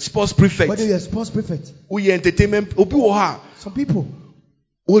 Sports prefect. Whether you are sports prefect. Entertainment. Some people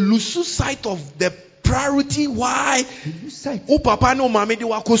will lose sight of the priority why papa no mama they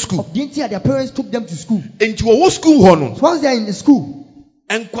were go school. Their parents took them to school. Into a school hono. Once they are in the school,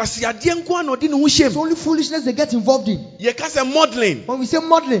 and it's only foolishness they get involved in. You can say modeling. When we say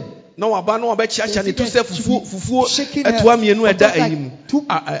modeling, no abano abechiacha ni to say fufu shaking etua mienu eda enim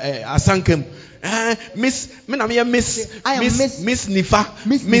asankem. Miss Nifa,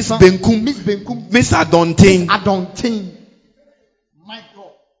 Miss Benkum, Miss Adonting. My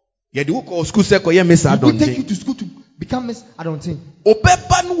God. Yeah, the work of school say ko Miss Adonting. We take you to school to become Miss Adonting.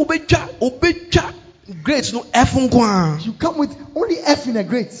 Obepa no obecha grades no F nkwa. You come with only F in a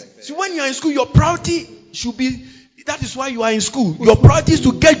grade. So when you are in school, your priority should be. That is why you are in school. Your priority is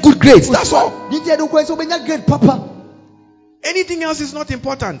to get good grades. That's all. Anything else is not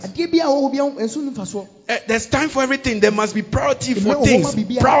important. There's time for everything. There must be priority for things.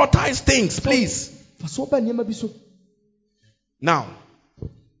 Prioritize things, please. Now,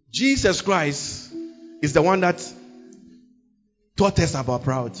 Jesus Christ is the one that taught us about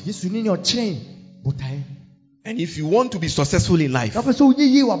priority. And if you want to be successful in life, you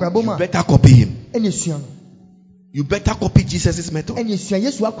better copy him. You better copy Jesus' method. He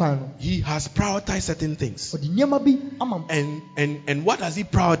has prioritized certain things. And what does he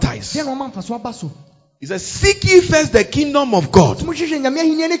prioritize? He says, seek ye first the kingdom of God and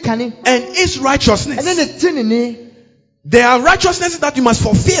its righteousness. There are righteousnesses that you must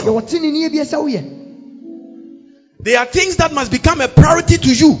fulfill. There are things that must become a priority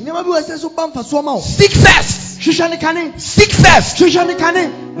to you. Seek first. Seek first.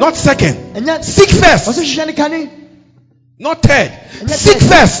 Not second. Seek first. Not third. Seek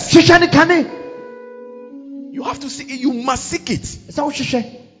first. You have to seek it. You must seek it.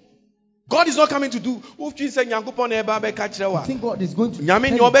 God is not coming to do. You think God is going to? God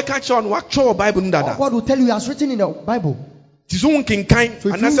will tell you, He has written in the Bible. So if you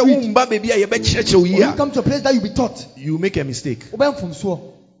come to a place that you be taught, you make a mistake.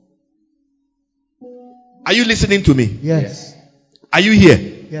 Are you listening to me? Yes. Are you here?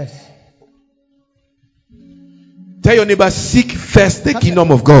 Yes. Tell your neighbor, seek first the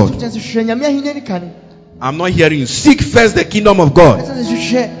kingdom of God. I'm not hearing you. Seek first the kingdom of God.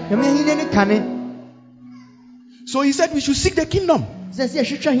 So he said we should seek the kingdom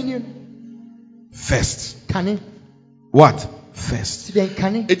first. What? First.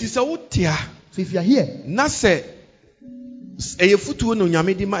 It is a utia. So if you are here, Nase it's not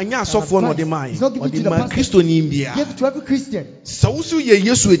given to the pastor. Give it to every Christian.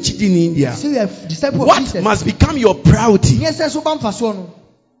 What must become your priority?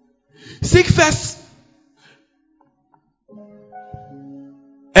 Seek first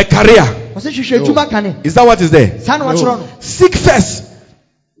a career. No. Is that what is there? No. Seek first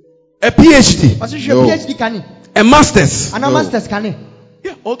a PhD. No. A master's. No.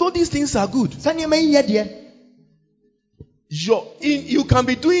 Yeah, although these things are good, you can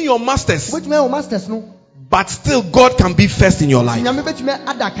be doing your masters, but still God can be first in your life.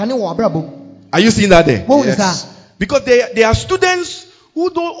 Are you seeing that there? Yes. Because there are students who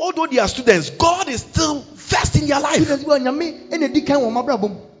don't, although they are students, God is still first in their life.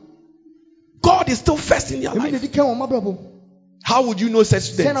 God is still first in their life. How would you know such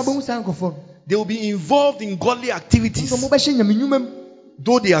students? They will be involved in godly activities,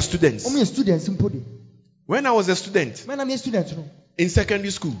 though they are students. When I was a student in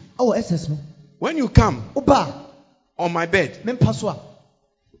secondary school, when you come on my bed,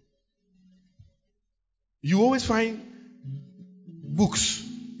 you always find books,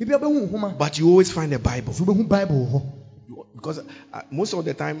 but you always find a Bible. Because most of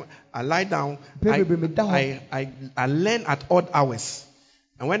the time I lie down, I learn at odd hours.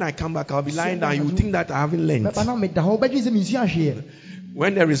 And when I come back, I'll be lying down. You will think that I haven't learned.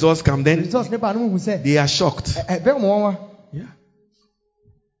 When the results come, then they are shocked. Yeah.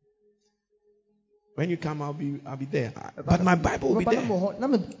 When you come, I'll be there. But my Bible will be there.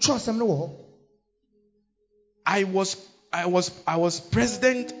 I was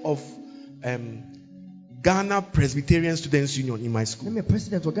president of Ghana Presbyterian Students Union in my school. I'm a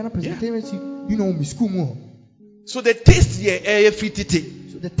president of Ghana Presbyterian Union in my school. So the taste here, so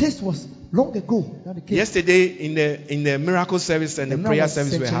the taste was long ago. Yesterday in the miracle service and the prayer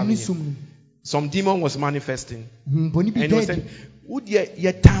service we having, some demon was manifesting, and he was saying, "Would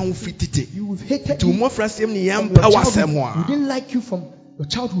you town fitite? You hated me. You didn't like you from your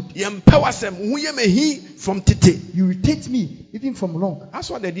childhood. From tite. You irritate me even from long." That's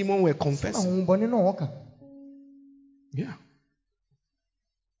what the demon were confessing. Yeah.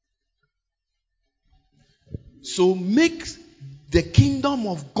 So make the kingdom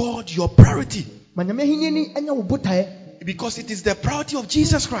of God your priority. Because it is the priority of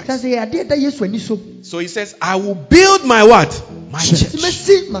Jesus Christ. So he says, I will build my what? My church.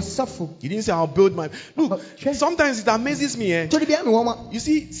 He didn't say I'll build my... Look, sometimes it amazes me. You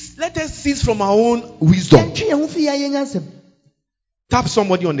see, let us cease from our own wisdom. Tap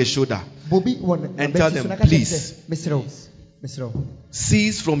somebody on the shoulder and tell them, please,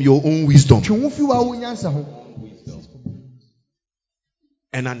 cease from your own wisdom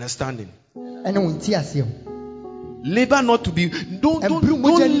and understanding. Labor not to be, don't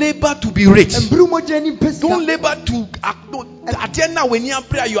labor to be rich. Don't labor to agenda when you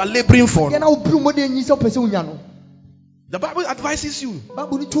prayer you are laboring for. The Bible advises you.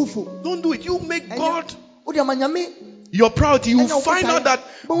 Don't do it. You make God your priority, you find out that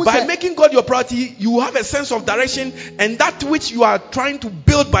by making God your priority, you have a sense of direction, and that which you are trying to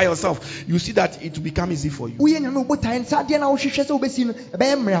build by yourself, you see that it will become easy for you.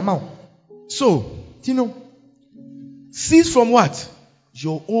 So, cease from what?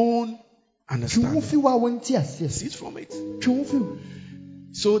 Your own understanding. Cease from it.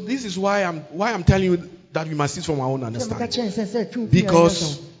 So this is why I'm telling you that we must cease from our own understanding.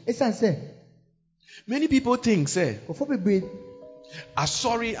 Because many people think, say,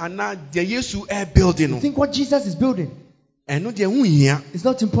 sorry, and now the Jesus air building. You think what Jesus is building? And no, it's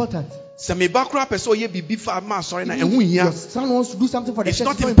not important. Your son wants to do something for the church.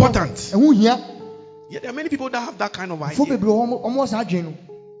 It's not important. Yeah, there are many people that have that kind of idea.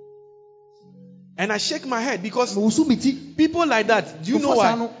 And I shake my head because people like that, do you know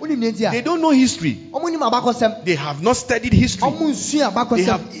what? They don't know history. They have not studied history.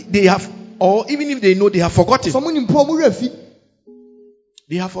 They have, or even if they know, they have forgotten.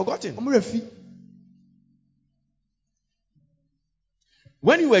 They have forgotten.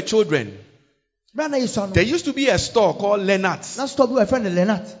 When we were children, there used to be a store called Leonard's.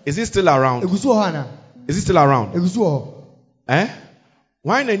 Is it still around? Is it still around? Eh?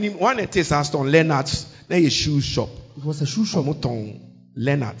 Why it is a store Leonard's? Then a shoe shop. It was a shoe shop.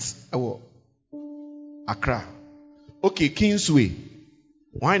 Leonard's. Accra. Okay, Kingsway.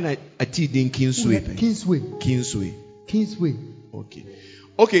 Why not a tea in Kingsway? Kingsway.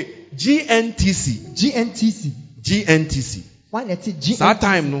 Okay. GNTC. Why not GNTC? That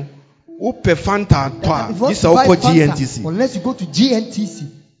time no. Upe Fanta twa. This GNTC. Unless you go to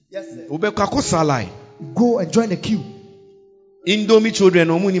GNTC. Yes, sir. Salai. Go and join the queue. Indomie children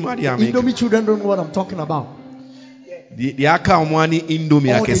don't know what I'm talking about. The aka omwani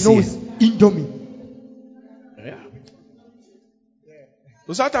Indomie akesi. All they know is Indomie. Yeah.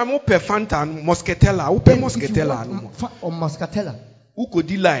 So that time upe Fanta Moscatella, upe Moscatella or Moscatella. Uko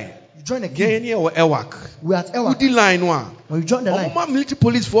di line. You join the queue. Or Ewak. We are at Ewak. Udi line one. When you join the line. Military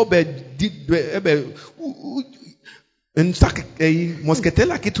police for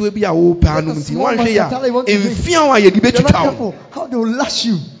Moscatella kitu ebi a wo pa no nti wan hwe ya enfia wa ye di betuta wo. How they will lash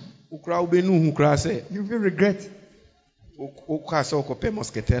you. Ukra ubenu hu kra say you will regret. Ukra say okope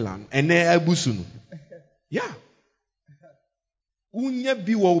Moscatella ene abusu no. Yeah. Unya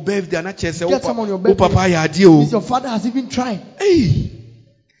bi wo birthday na che say o papa ya ade o. Your father has even tried. Hey.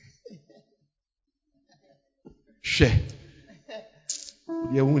 She.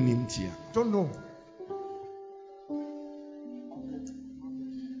 Ye wunim tia. Don't know.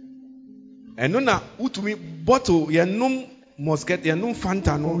 And no utumi bottle yenum Muscat yenum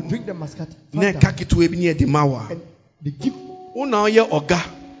Fanta no drink the Muscat. Ne kakitu ebi ne mawa. They give una ye oga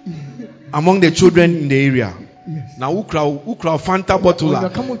among the children in the area. Yes. Now ukra Fanta bottle la. You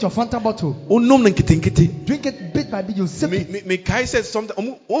come with your Fanta bottle. Unum nkete. Drink it bit by bit, you sip it. Me kai said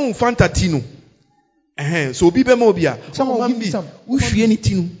something Fanta tino. So obi be ma obi a. Someone will give you some. Who hwe ni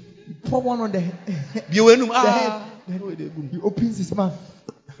tino? Pour one on the head. He opens his mouth.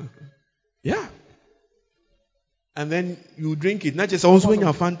 Yeah. And then you drink it. Not just also when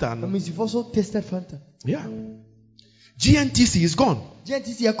you're Fanta. That means you've also tasted Fanta. Yeah. GNTC is gone.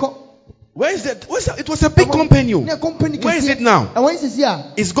 GNTC, where is that? It was a big company. Where is it now? And where is it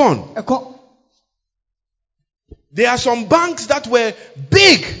here? It's gone. There are some banks that were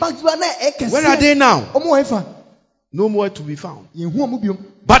big. Where are they now? No more to be found.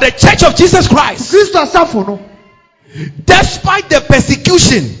 But the Church of Jesus Christ, despite the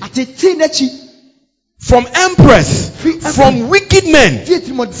persecution from emperors, from wicked men,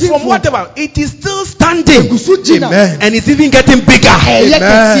 from whatever, it is still standing. Amen. And it's even getting bigger.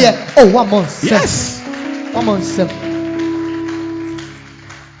 Amen. Oh, 1 month. Yes. 1 month.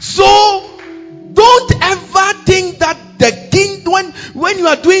 So don't ever think that the kingdom, when you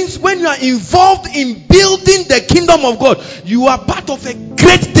are involved in building the kingdom of God, you are part of a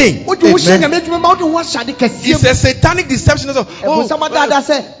great thing. Amen. It's a satanic deception. Do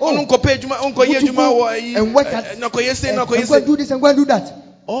this and go and do that.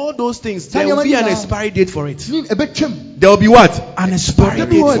 All those things, there will be an expiry date for it. There will be what? An expiry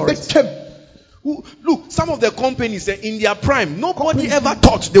date for it. Look, some of the companies in their prime, nobody ever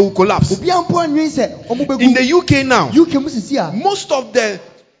thought they would collapse. In the UK now, most of the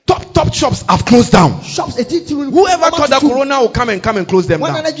top shops have closed down. Whoever thought that Corona will come and close them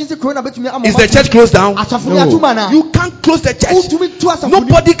down? Is the church closed down? No. You can't close the church.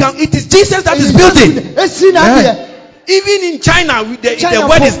 Nobody can. It is Jesus that is building. Yeah. Even in China, the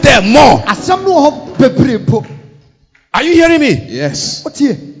word is there more. Are you hearing me? Yes.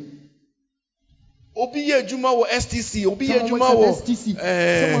 Obiye Juma wo STC, Obiye Juma wo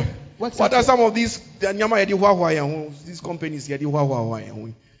What are some of these companies?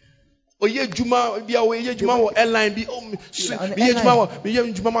 Airline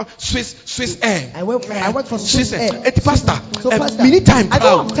Swiss Air. I work for Swiss Air. Pastor, many time. I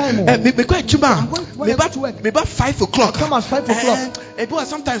don't have time. Maybe 5 o'clock. Come at 5 o'clock.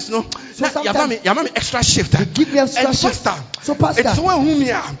 Sometimes no. Sometimes you extra shift. Give me extra shift. So pastor,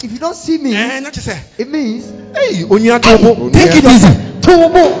 if you don't see me, it means hey, take it easy.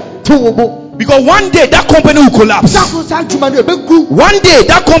 Because one day that company will collapse. One day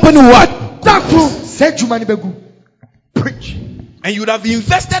that company will what? Preach. And you would have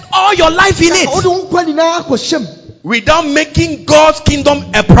invested all your life in it without making God's kingdom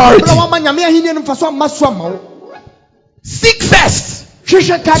a priority. Seek first.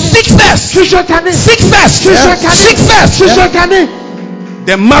 Seek first. Seek first. Seek first.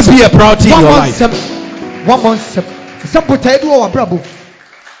 There must be a priority in your life.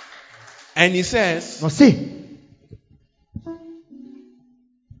 And he says,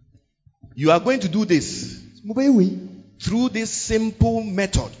 you are going to do this through this simple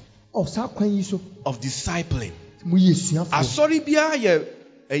method of discipling.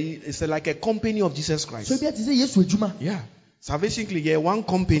 It's like a company of Jesus Christ. Yeah. Salvation Clique, one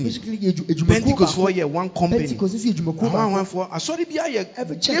company. Pentecost for one company.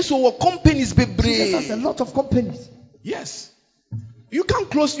 Yes, so companies be brave. Jesus has a lot of companies. Yes. You can't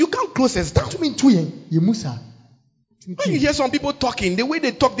close us down. When you hear some people talking, the way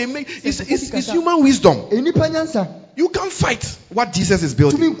they talk, they make it's human wisdom. You can't fight what Jesus is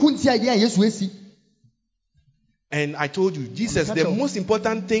building. And I told you, Jesus, the most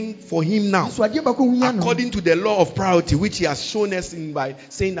important thing for him now, according to the law of priority, which he has shown us by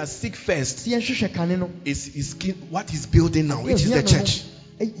saying that seek first, is what he's building now, which is the church.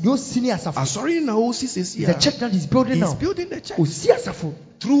 Sorry, now the church that he's building now. He's building the church.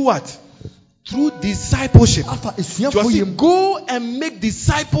 Through what? Through discipleship. Just go and make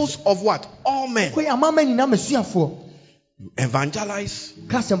disciples of what? All men. You evangelize,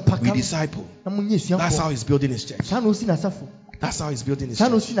 we disciple. That's how he's building his church. That's how he's building his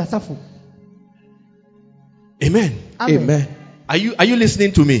church. Amen. Amen. Are you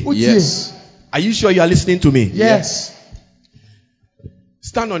listening to me? Yes. Are you sure you are listening to me? Yes.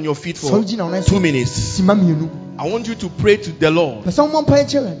 Stand on your feet for 2 minutes. I want you to pray to the Lord.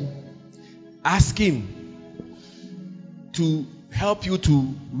 Ask him to help you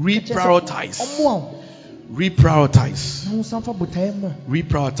to reprioritize. Reprioritize.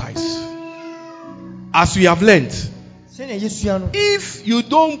 As we have learned, if you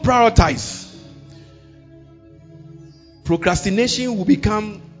don't prioritize, procrastination will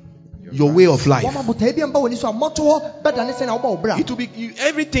become your way of life. It will be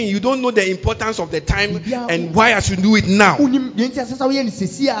everything. You don't know the importance of the time and why I should do it now.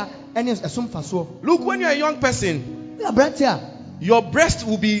 Look, when you're a young person, your breast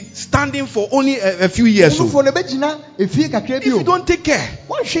will be standing for only a few years. If you don't take care,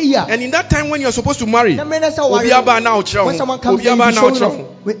 and in that time when you're supposed to marry, prioritize.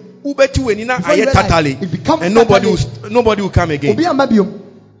 And nobody will come again.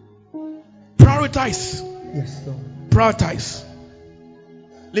 Prioritize. Yes, Lord. Prioritize.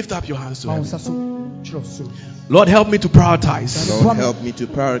 Lift up your hands to heaven. Lord, help me to prioritize. Lord, help me to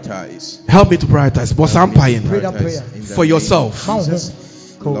prioritize. Help me to prioritize. But I'm praying for yourself.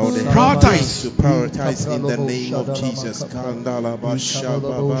 Lord, prioritize. To prioritize in the name of Jesus. Kandala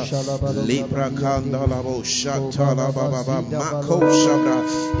Bashababa, Libra Kandala Boshatala Baba, Mako Shabra,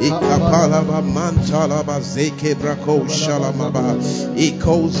 Ikapalaba Mantalaba, Zeke Brako Shalamaba,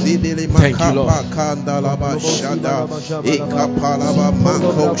 Iko Zidili Makapa Kandala Bashada, Ikapalaba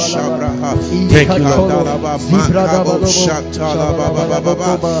Mako Shabra, Ikandalaba Makabo Shatala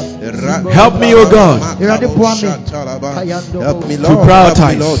Baba. Help me, O God. Help me, Lord. To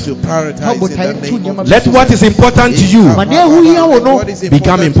prioritize. Lord, to prioritize in the name of let what is important to you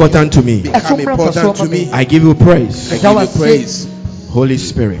become important to me. Become important to me. I give you praise. I give you praise. Holy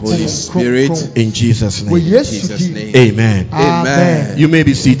Spirit. In Jesus' name. Jesus' name. Amen. Amen. You may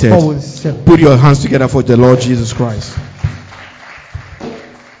be seated. Put your hands together for the Lord Jesus Christ.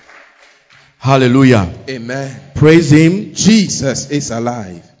 Hallelujah. Amen. Praise him. Jesus is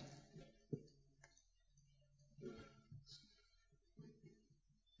alive.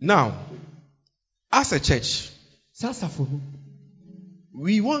 Now, as a church,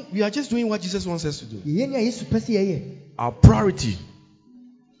 we are just doing what Jesus wants us to do. Our priority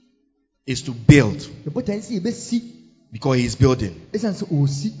is to build, because he is building.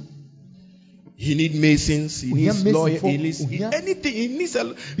 He needs masons, he needs lawyers, he needs anything. He needs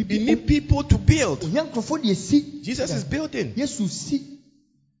people to build. Jesus is building.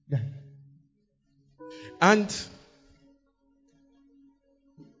 And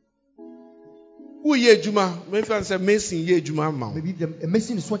who ye juma? My friend said, Mason ye juma ma. Maybe the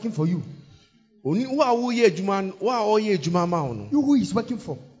mason is working for you. Who are ye juma? Who are ye juma ma? You who is working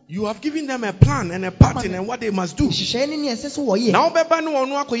for? You have given them a plan and a pattern and what they must do. Now, and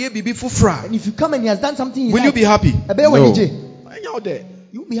if you come and he has done something, will you be happy? No.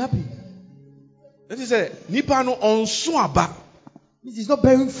 You'll be happy. That is a nipano on swaba. This is not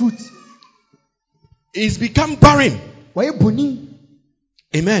bearing fruit. He's become barren.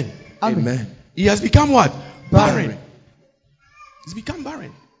 Amen. Amen. He has become what? Barren. He's become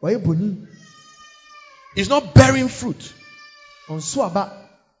barren. He's not bearing fruit.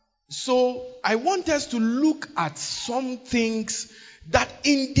 So I want us to look at some things that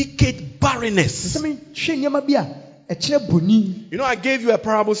indicate barrenness. You know, I gave you a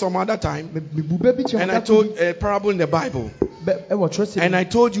parable some other time, and I told a parable in the Bible, and I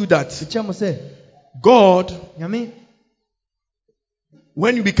told you that God,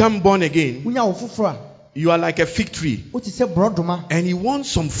 when you become born again, you are like a fig tree, and He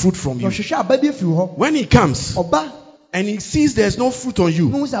wants some fruit from you. When He comes and He sees there's no fruit on you,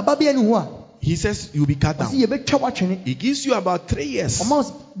 He says you'll be cut down. He gives you about 3 years.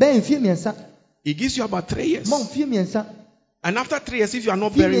 He gives you about 3 years. And after 3 years, if you are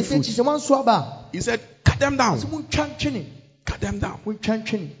not bearing fruit, He said, cut them down. Cut them down.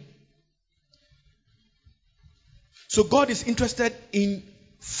 So God is interested in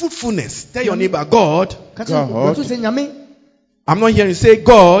fruitfulness. Tell your neighbor, God. I'm not hearing you say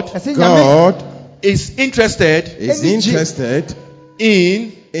God. God is interested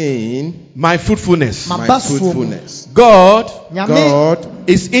in my fruitfulness. My fruitfulness. God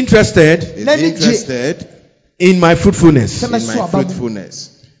is interested in my fruitfulness. In my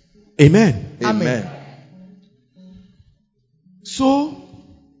fruitfulness. Amen. Amen. So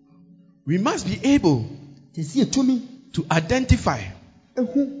we must be able to identify,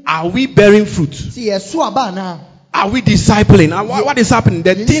 are we bearing fruit? Are we discipling? What is happening?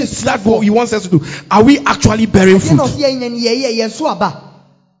 The things that He wants us to do, are we actually bearing fruit?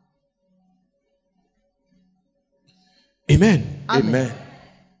 Amen. Amen.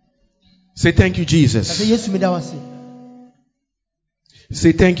 Say thank you, Jesus.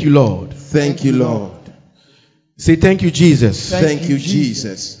 Say thank you, Lord. Thank you, Lord. Say thank you, Jesus. Thank you,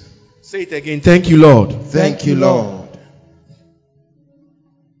 Jesus. Say it again. Thank you, Lord. Thank you, Lord.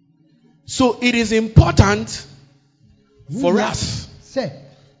 So it is important for us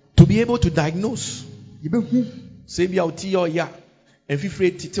to be able to diagnose. Say if you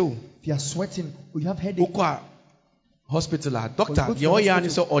are sweating, you have headache. Hospital, doctor,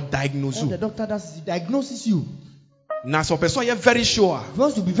 or diagnose you. The doctor does diagnoses you. Now, so person you're very sure. He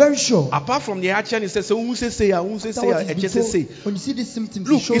wants to be very sure. Apart from the action, it says, when you see these symptoms,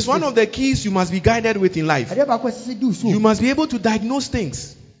 look, it's one of the keys you must be guided with in life. You must be able to diagnose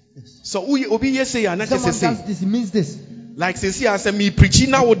things. Yes. So someone does this, it means this. Like say me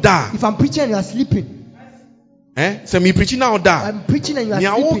preaching now or die. If I'm preaching and you are sleeping. So me preaching now or die. I'm preaching and you are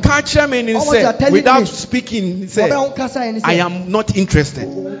sleeping. Catch him and say, without speaking, say, I am not interested.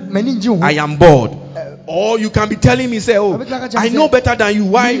 I am bored. Or you can be telling me, say, oh, I know better than you.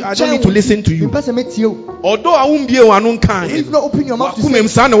 Why? I don't need to listen to you. Although I won't be able to if you not open your mouth to say,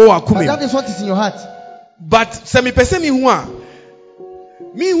 that is what is in your heart. But semi person me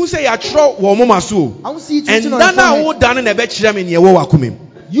who say I throw wo mama so. And then I will done in a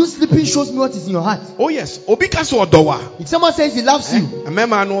you sleeping shows me what is in your heart. Oh yes. If someone says he loves you, a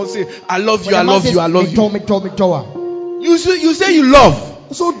man will say, I love you, I love you, I love you. You say you love.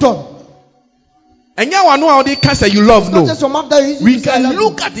 So done. And now I know how they can say you love. No, we can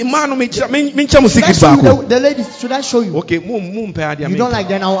look at the man who the ladies. Should I show you? Okay, you don't like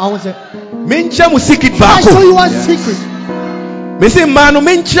that. I will say. Should I show you one secret? The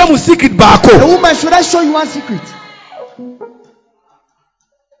woman, should I show you one secret?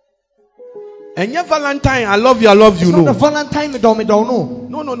 And your Valentine, I love you, I love you. It's not the Valentine,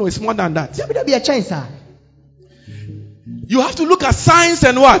 no, it's more than that. There be a chance, sir. You have to look at science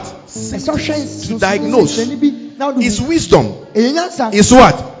and what? To diagnose. It's wisdom. It's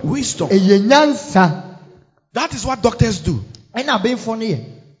what? Wisdom. That is what doctors do.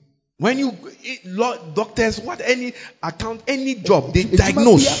 When you doctors, what any account, any job, they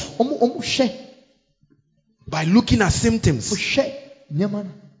diagnose by looking at symptoms.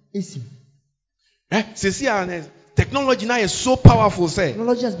 Technology now is so powerful, say.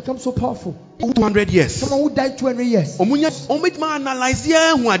 Technology has become so powerful. 200 years. Someone who died 200 years. Analyze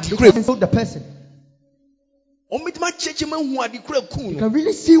the person. You can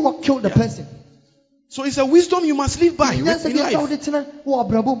really see what killed the person. So it's a wisdom you must live by in life.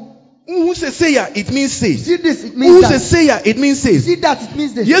 Who says say it means say. Who says say it means say.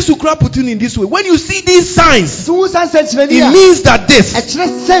 Yes, you crap put in this way. When you see these signs, it means that this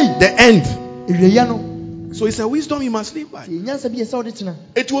the end. So it's a wisdom you must live by.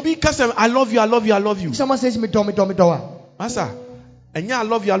 It will be custom. I love you, I love you, I love you. Someone says me do. Master, and I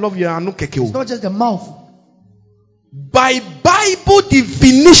love you, I love you. It's not just the mouth. By Bible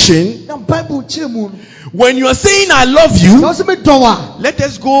definition, when you are saying I love you, let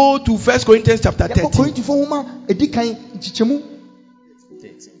us go to 1 Corinthians chapter 13.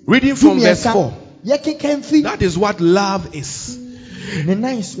 Reading from verse 4. That is what love is.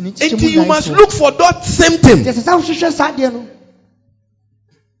 And you must look for that same thing.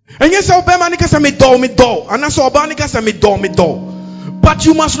 And yes, but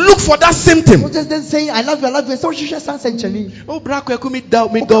you must look for that same thing. Just then saying I love you, I love you. Oh,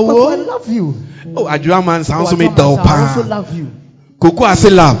 Braco, I love you. Oh, Adrian man sounds me I also love you. Coco, I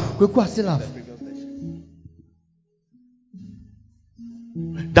say love.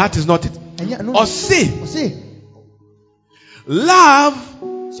 That is not it. Or say, love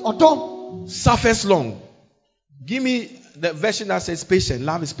suffers long. Give me the version that says patient.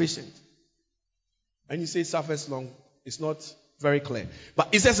 Love is patient. And you say suffers long. It's not very clear. But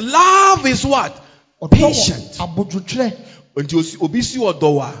it says love is what? Patient.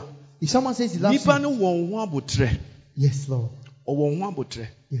 If someone says he loves you, yes, Lord.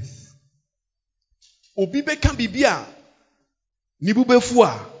 Yes.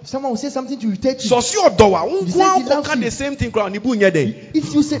 If someone will say something to irritate you, the same thing.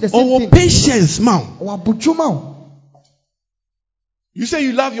 If you say the same thing, patience, man. You say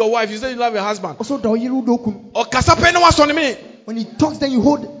you love your wife, you say you love your husband. When he talks, then you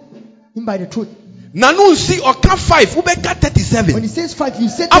hold him by the throat. Nanu see or count 5, who bet 37. When he says 5, you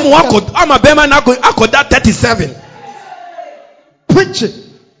say 37. I'm a bema now going. I got that 37. Preach it.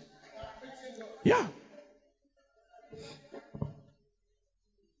 Yeah.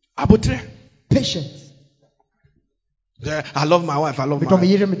 Abutre. Patience. I love my wife. I love my wife.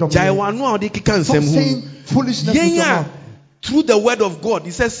 Stop saying foolishness with your mouth. Through the word of God,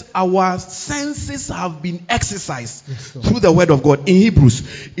 it says our senses have been exercised through the word of God. In Hebrews,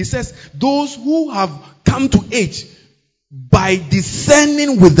 it says those who have come to age by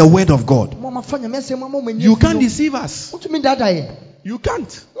discerning with the word of God. You can't deceive us. What do you mean that? You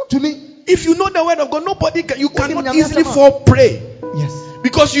can't. What do you mean? If you know the word of God, nobody can. You cannot easily fall prey. Yes.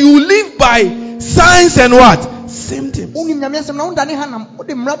 Because you live by signs and what? Symptoms.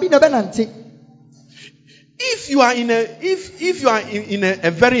 If you are in a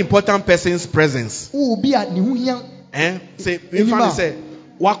very important person's presence, say if I say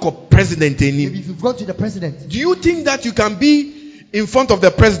president, if you've gone to the president, do you think that you can be in front of the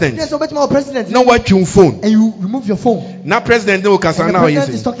president? Yes, president. No, watch your phone. And you remove your phone. Now president no can now the president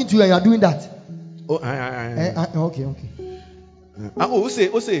is talking to you and you are doing that. Oh, okay.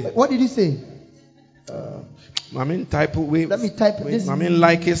 Who say? What did he say? I mean type away. Let me type this. I mean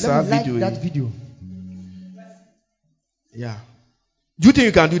like his video. That video. Yeah. Do you think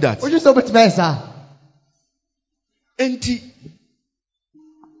you can do that? What you say about me, Enti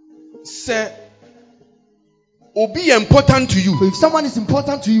say obi important to you. So if someone is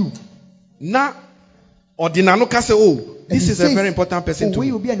important to you, na ordinano ka say this is a very important person to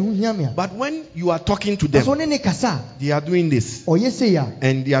me. But when you are talking to them, they are doing this.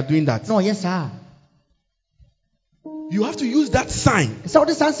 And they are doing that. No, yes, sir. You have to use that sign.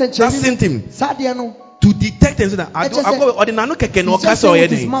 That symptom. To detect and say that I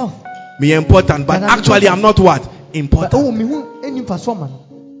me important, but actually I'm not what? Important.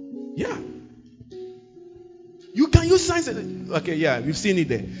 Yeah. You can use signs. Okay, yeah, we've seen it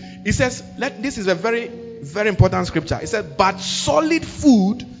there. It says, this is a very, very important scripture. It says, but solid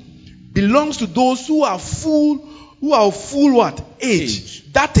food belongs to those who are full what?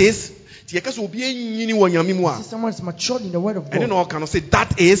 Age. That is, someone is matured in the word of God. And then I cannot say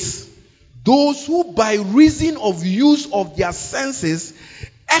that is those who by reason of use of their senses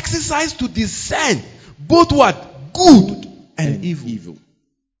exercise to discern both what? Good and evil.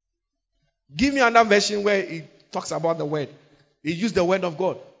 Give me another version where it talks about the word. It used the word of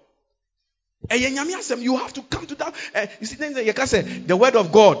God. You have to come to that. You see, then you can say the word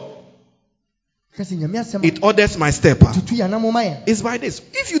of God. It orders my step. It's by this.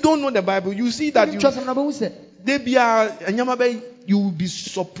 If you don't know the Bible, you see that you will be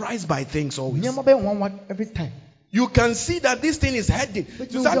surprised by things always. Every time. You can see that this thing is heading.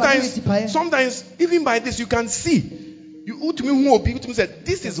 Sometimes, even by this, you can see. People said,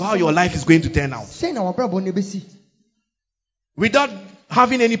 this is how your life is going to turn out. Without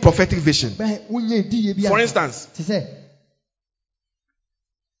having any prophetic vision. For instance,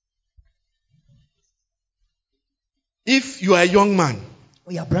 if you are a young man,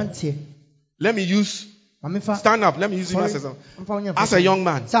 let me use, stand up, let me use you as a young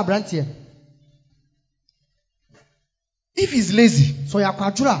man. If he's lazy,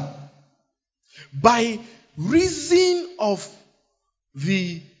 by reason of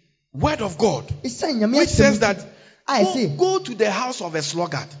the word of God, which says that go to the house of a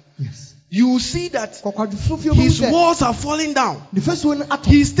sluggard. Yes. You will see that his walls are falling down.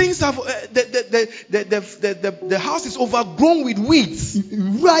 His things have the house is overgrown with weeds.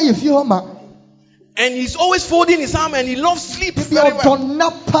 And he's always folding his arm and he loves sleep very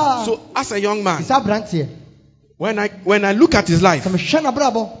well. So as a young man, when I look at his life and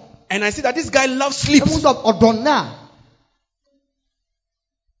I see that this guy loves sleep,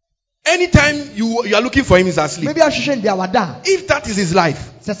 anytime you are looking for him, he's asleep. If that is his life,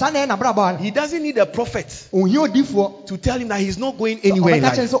 he doesn't need a prophet to tell him that he's not going anywhere in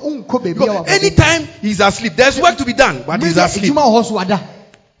life. Because anytime he's asleep, there's work to be done, but he's asleep.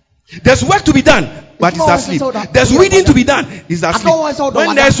 There's work to be done, but he's asleep. There's reading to be done, he's asleep.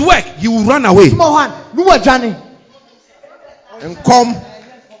 When there's work, he will run away. And come.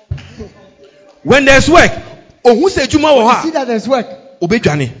 When there's work, who say Juma see that there's work,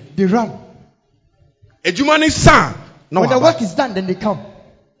 they run. When the work is done, then they come.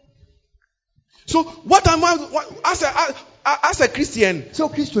 So what am I as a Christian?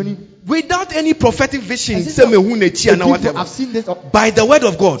 Without any prophetic vision, I've seen this by the word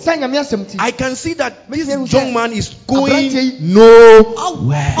of God, I can see that this young man is going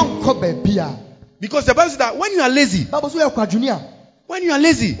nowhere. Because the Bible says that when you are lazy,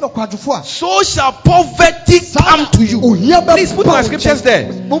 so shall poverty come to you. Please put my scriptures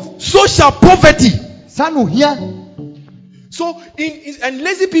there. So shall poverty. So and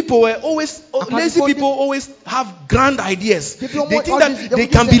lazy people always have grand ideas. They think that they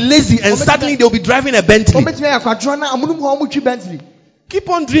can be lazy and suddenly they'll be driving a Bentley. Keep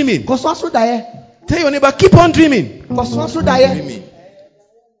on dreaming. Tell your neighbor, keep on dreaming.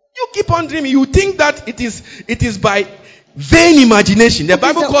 You keep on dreaming. You think that it is by vain imagination. The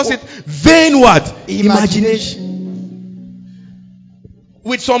Bible calls it vain what? Imagination.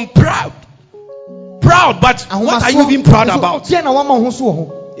 With some proud, but what are you being proud about? Yeah.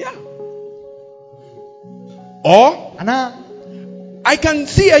 Or I can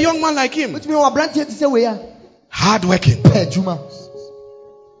see a young man like him, hard working,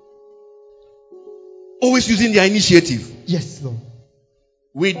 always using their initiative. Yes, Lord.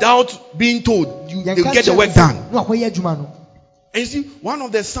 Without being told, they get the work done. And you see, one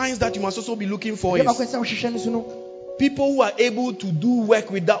of the signs that you must also be looking for is people who are able to do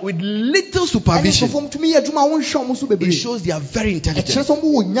work with little supervision. It shows they are very intelligent.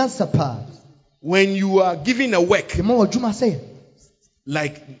 When you are given a work,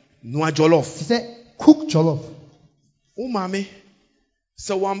 like Noah Jollof, cook jollof. Oh, mommy.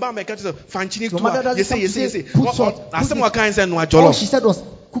 So one bar make it fanchini to you say. What kind of Noah Jollof? All she said was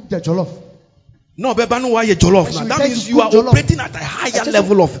cook the jollof. No, but no why jollof. That means you are operating at a higher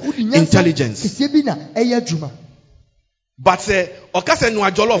level of intelligence. But okase no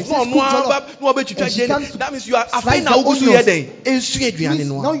jollof. That means you are afraid now go to here then.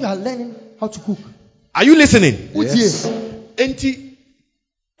 Now you are learning how to cook. Are you listening? Yes.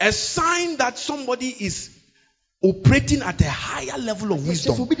 A sign that somebody is operating at a higher level of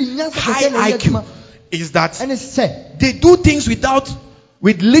wisdom, high IQ, is that they do things with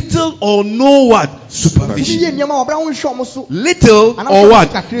little or no what? Supervision. Little or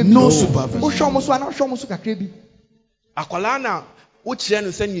what? No supervision. Akwalana,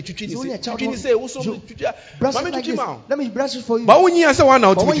 let me brush it for you.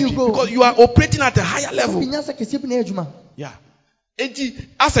 Because you are operating at a higher level. Yeah.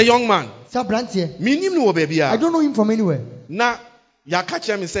 As a young man, I don't know him from anywhere. And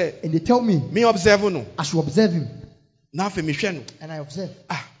they tell me I should observe him. And I observe.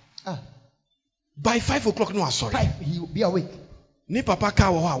 By 5 o'clock, no, sorry. He will be awake. He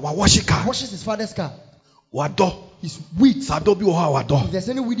washes his father's car. He weeds. If there's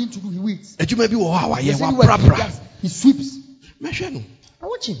any weeding to do, he weeds. He sweeps. I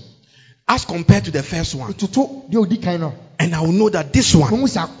watch him. As compared to the first one. And I will know that this one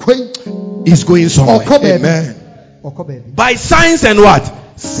is going somewhere. Amen. By signs and what?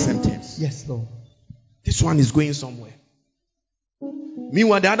 Symptoms. Yes, Lord. This one is going somewhere.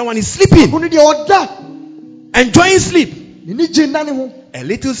 Meanwhile, the other one is sleeping. Enjoying sleep. A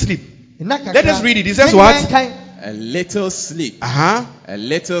little sleep. Let us read it. It says what? A little sleep. A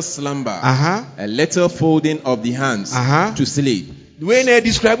little slumber. A little folding of the hands to sleep. When I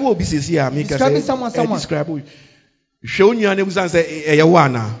describe who be here, describing someone. Describe who. Show you an example. Say, you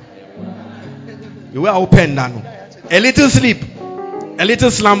were open now. A little sleep, a little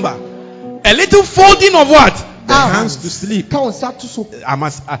slumber, a little folding of what? The hands to sleep. I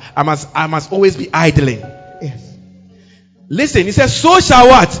must always be idling. Yes. Listen, he says, so shall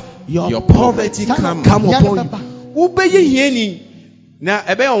what? Your poverty come upon you. Ubeye hieni na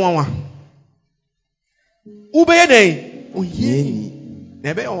ebe onwa. Ubeye den. Hieni. Na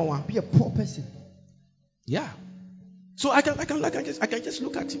ebe onwa. Be a poor person. Yeah. So I can just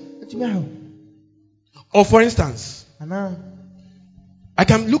look at him. Or for instance, I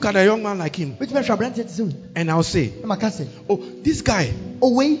can look at a young man like him and I'll say, oh, this guy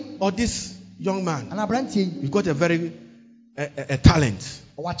or this young man, you got a very a talent.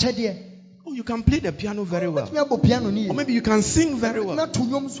 Oh, you can play the piano very well. Or maybe you can sing very well.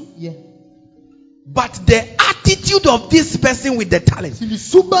 But the attitude of this person with the talent.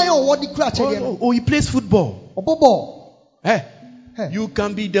 Oh, he plays football. Hey. You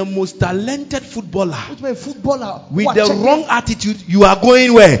can be the most talented footballer. With the wrong attitude, you are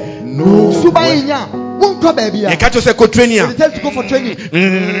going where? No. You can't just say go training. You go for training.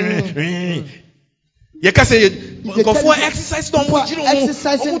 You can say go for exercise.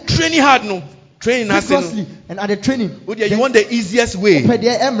 Training hard, no. Training vigorously, and at the training, you want the easiest way.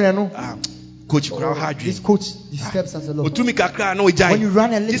 Coach, this coach describes as a lot. When you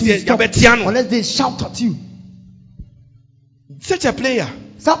run a little, you stop, unless they shout at you. Such a player.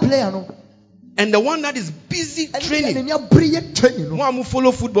 No. And the one that is busy training. One who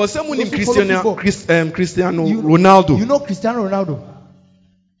follow football. Someone named Cristiano Ronaldo. You know Cristiano Ronaldo.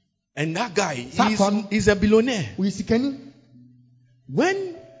 And that guy is a billionaire.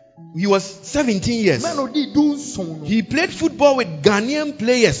 When he was 17 years, he played football with Ghanaian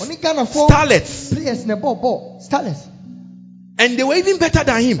players. Starlets. And they were even better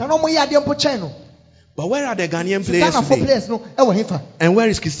than him. But where are the Ghanaian players today? And where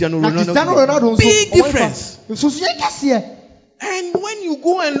is Cristiano Ronaldo? Big difference. And when you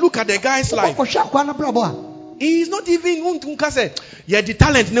go and look at the guy's life, he is not even the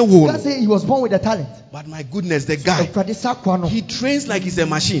talent. He was born with a talent. But my goodness, the guy, he trains like he's a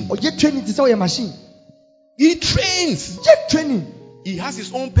machine. He trains. He has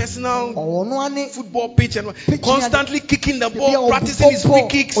his own personal football pitch and constantly kicking the ball, practicing his free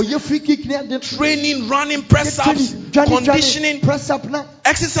kicks, training, running, press ups, conditioning,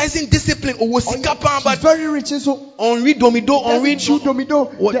 exercising discipline. He's very rich. Henri Domido,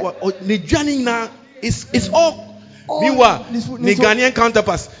 it's all. Meanwhile, the Ghanaian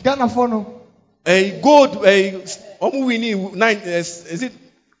counterparts. A gold, is it?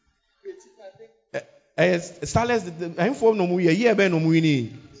 Starlets, I'm for no more year, no more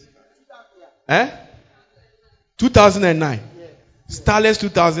 2009. Starlets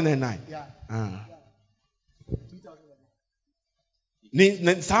 2009.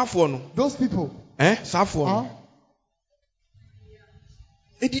 Those people. Safo.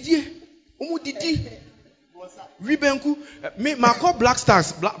 Didier. Ribenku. Me Mako Black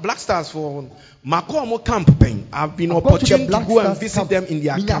Stars for Mako camp pen. I've been opportunity to go and visit them in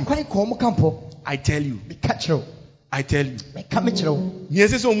their camp. I tell you. I tell you. They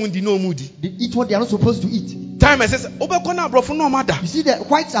eat what they are not supposed to eat. Time I says, you see the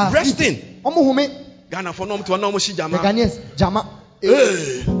whites are resting. Ghana for no to no Jama. The Ghanaians Jama.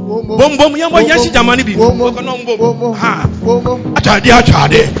 Bom yambo yashi Jamani bi. Ha.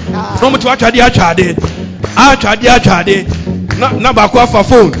 Achade. No to achade. Na bakwa for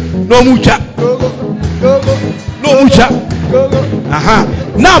phone. No mucha. Aha.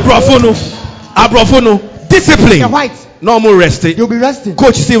 Na Abrofono, discipline. No more resting. You'll be resting.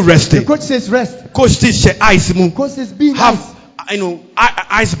 Coach still resting. The coach says rest. Coach still say ice moon. Coach says be have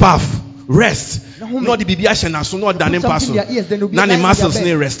ice bath. Rest. Not the BB Ashana, so not Danem Paso. None muscles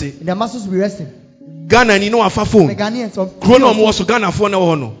need resting. Their muscles will be resting. Ghana ni no afa phone. The Ghanaians Chrono mo so Ghana phone na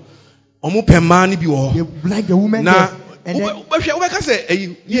wo no. Omo pemani bi wo. They like the women. Na we can say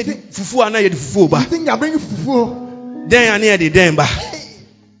fufu ana ye fufu ba. You think they are bringing fufu? Then ana ye the den ba.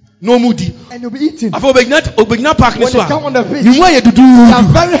 No moody. And you'll be eating. When they come on the fish, they are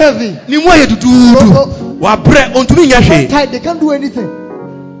very heavy. They can't do anything.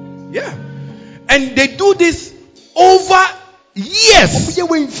 Yeah. And they do this over years.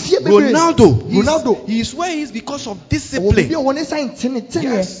 Ronaldo. He's where he is because of discipline.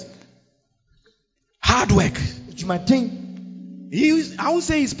 Yes. Hard work. I won't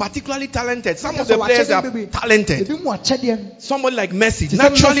say he's particularly talented. Some of the players are talented. Somebody like Messi,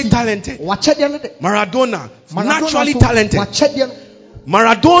 naturally talented. Maradona, naturally talented.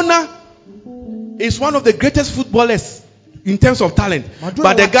 Maradona is one of the greatest footballers in terms of talent,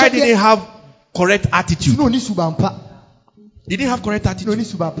 but the guy didn't have correct attitude. He didn't have correct attitude.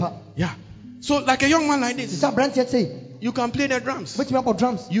 Yeah. So like a young man like this, you can play the drums.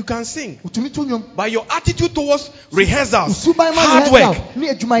 You can sing. But your attitude towards rehearsals, hard work,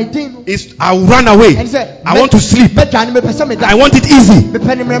 is I'll run away. I want to sleep. I want it easy.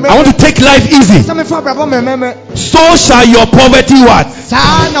 I want to take life easy. So shall your poverty what?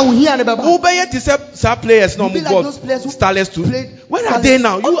 Players no starlets too. Where are they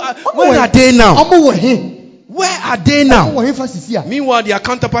now? Where are they now? Where are they now? Meanwhile, their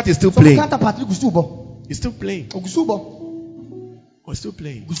counterpart is still playing. He's still playing. We're still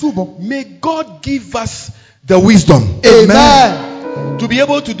playing. May God give us the wisdom. Amen. To be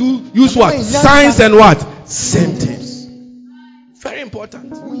able to use what? Signs and what? Symptoms. Very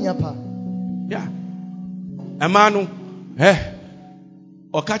important. Yeah. A man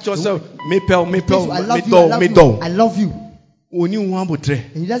or catch yourself. I love you. And he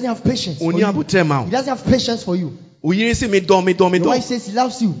doesn't have patience for you. He doesn't have patience for you. The wife says he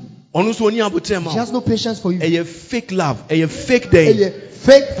loves you. He has no patience for you. A fake love. A fake day.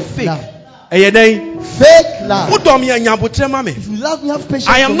 Fake love. Fake love. If you love me, have patience.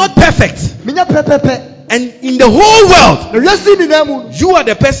 I am not perfect. And in the whole world, you are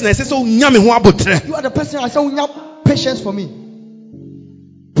the person I say so. You are the person I say have patience for me.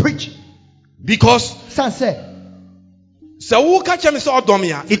 Preach. Because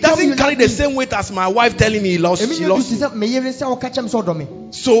it doesn't carry the same weight as my wife telling me she loves me.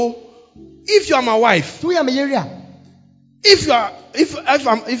 So if you are my wife, if you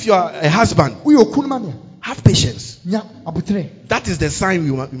are a husband, have patience. That is the sign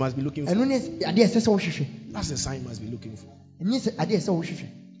you must be looking for. That's the sign you must be looking for.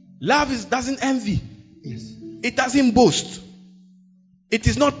 Love doesn't envy. Yes. It doesn't boast. It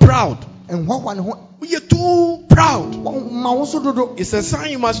is not proud. We are too proud. It's a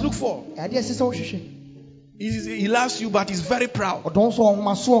sign you must look for. He loves you, but he's very proud.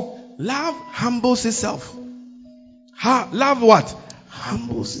 Love humbles itself. Love what?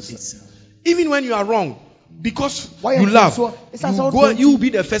 Humbles itself. Even when you are wrong, because you love, you will be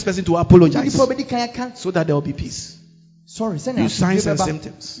the first person to apologize, so that there will be peace. Use signs and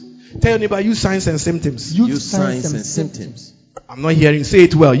symptoms. Tell your neighbor, use signs and symptoms. Use signs and symptoms. I'm not hearing. Say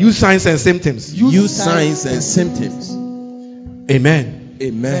it well. Use signs and symptoms. Use signs and symptoms. Amen.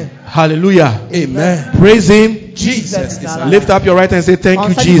 Amen. Hallelujah. Amen. Praise Him. Jesus is alive. Lift up your right hand and say, thank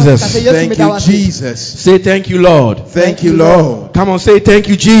you, Jesus. Thank you, Jesus. Say, thank you, Lord. Thank you, Lord. Come on, say, thank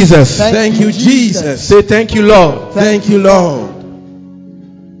you, Jesus. Thank you, Jesus. Say, thank you, Lord. Thank you, Lord.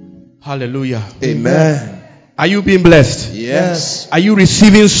 Hallelujah. Amen. Are you being blessed? Yes. Are you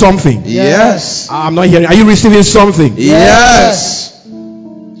receiving something? Yes. I'm not hearing. Are you receiving something? Yes.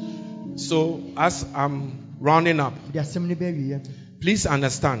 So, as I'm rounding up, please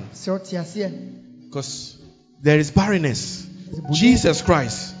understand, because there is barrenness. Jesus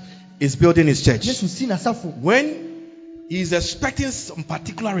Christ is building His church. When He is expecting some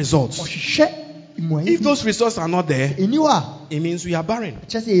particular results, if those results are not there, it means we are barren.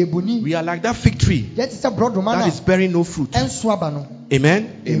 We are like that fig tree that is bearing no fruit.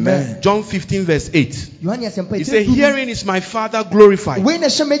 Amen. Amen. John 15 verse 8. He said, herein is my Father glorified.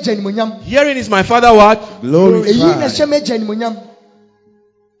 Herein is my Father what? Glorified.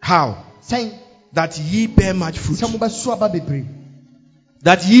 How? That ye bear much fruit.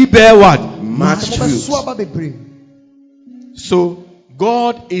 That ye bear what? Much fruit. So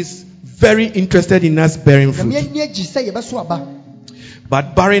God is very interested in us bearing fruit.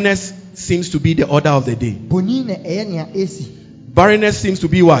 But barrenness seems to be the order of the day. Barrenness seems to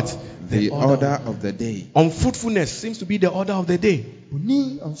be what? The order of the day. Unfruitfulness seems to be the order of the day. When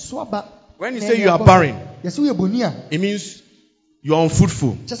you say you are barren, it means you are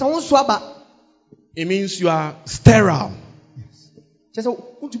unfruitful. It means you are sterile.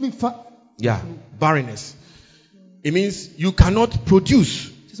 Yeah, barrenness. It means you cannot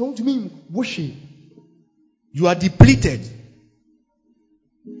produce. You are depleted.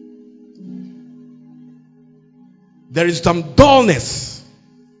 There is some dullness.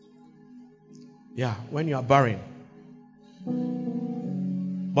 Yeah, when you are barren.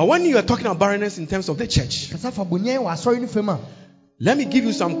 But when you are talking about barrenness in terms of the church, let me give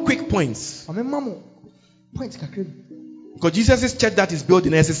you some quick points. Because Jesus' church that is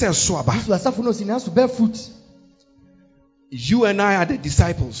building, as it says, you and I are the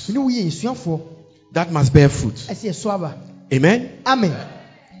disciples that must bear fruit. Amen. Amen.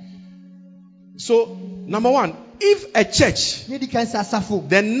 So, number one, if a church,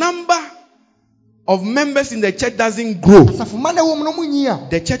 the number of members in the church doesn't grow,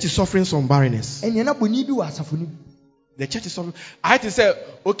 the church is suffering from barrenness. The The church is suffering. I had to say,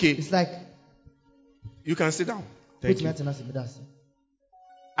 okay. It's like you can sit down. Thank you.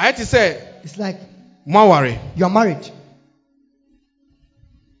 I had to say, it's like Mawari. You are married.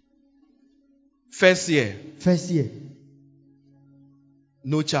 First year.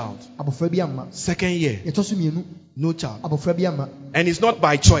 No child. Second year. No child. And it's not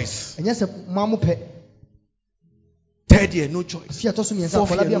by choice. Third year, no choice. Fourth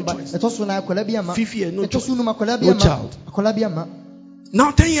year, no choice. Fifth year, no choice. No child.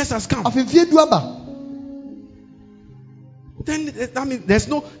 Now 10 years has come. Then that means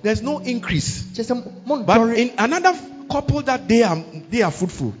there's no increase. But in another couple that they are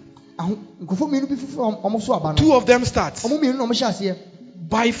fruitful. Two of them start.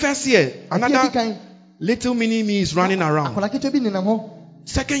 By first year, another little mini me is running around.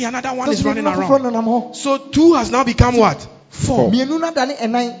 Second year, another one is running around. So 2 has now become what? 4.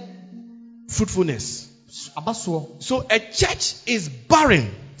 Fruitfulness. So a church is barren.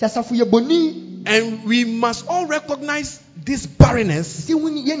 And we must all recognize this barrenness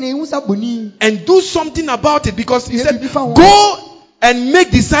and do something about it, because he said, go and make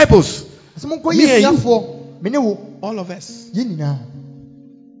disciples. Me and you. All of us.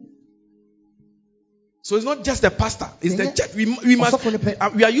 So it's not just the pastor, it's the church.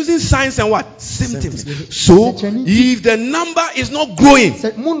 We are using signs and what? Symptoms. So if the number is not growing,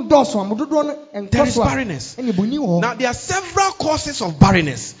 there is barrenness. Now there are several causes of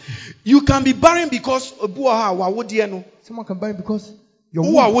barrenness. You can be barren because someone can barren because your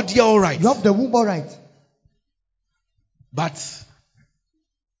womb, all right. You have the womb all right. But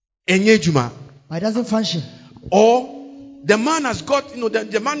it doesn't function. Or the man has got,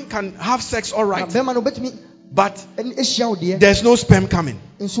 the man can have sex all right. But there's no sperm coming.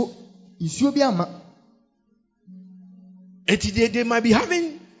 They might be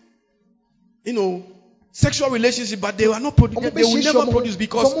having, sexual relationship, but they will never produce,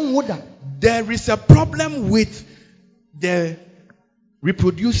 because there is a problem with the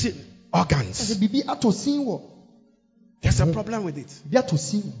reproducing organs. There's a problem with it.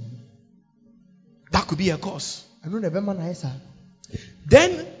 That could be a cause.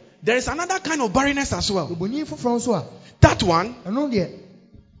 Then there is another kind of barrenness as well. That one,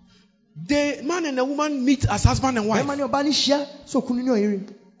 the man and the woman meet as husband and wife.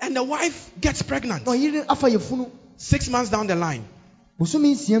 And the wife gets pregnant. 6 months down the line.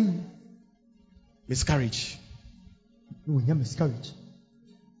 Miscarriage.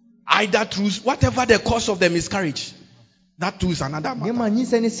 Either through whatever the cause of the miscarriage. That too is another matter.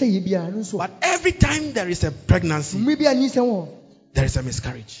 But every time there is a pregnancy, there is a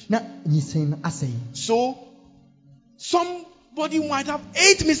miscarriage. So, somebody might have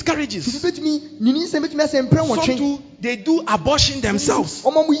 8 miscarriages. Some too, they do abortion themselves.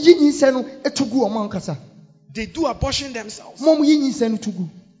 They do abortion themselves.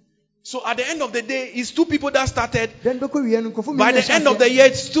 So at the end of the day, it's 2 people that started. By the end of the year,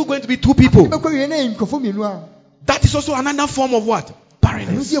 it's still going to be 2 people. That is also another form of what?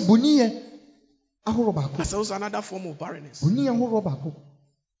 Barrenness. That's also another form of barrenness.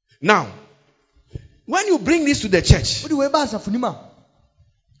 Now, when you bring this to the church,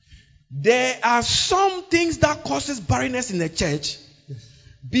 there are some things that causes barrenness in the church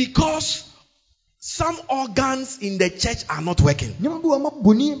because some organs in the church are not working.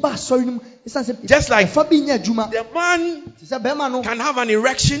 Just like the man can have an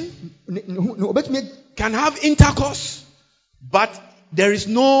erection, can have intercourse, but there is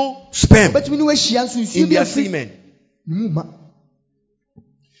no sperm in their semen.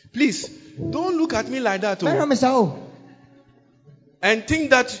 Please, don't look at me like that. And think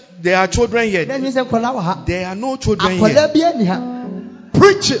that there are children here. There are no children here.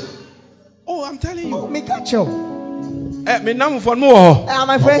 Preach it. Oh, I'm telling you. Me catch you. Me namu for more.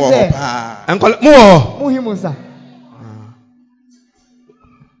 My friends there.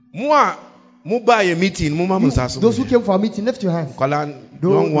 More. Buy a meeting. Those who came for a meeting, lift your hands.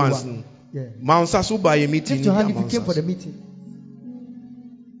 Young ones. Mount buy a meeting. Lift your hand if you came for the meeting.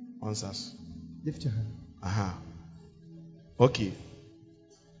 Lift your hand. Okay.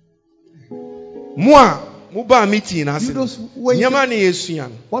 Moi. Muba meeting as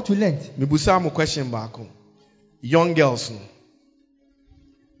what we learned. Mibusa mo question back. Young girls.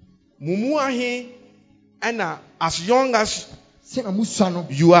 Mumu ahe and as young as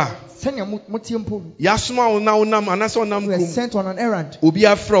you are. Yasuma unam anaso nam kum. Sent on an errand. Obi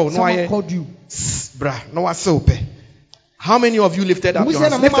afro no aye. Called you. Bra no asope. How many of you lifted up your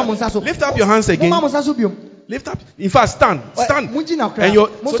hands? Lift up your hands again. Lift up. In fact, stand.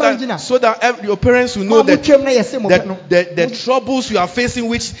 And so that your parents will know that the troubles you are facing,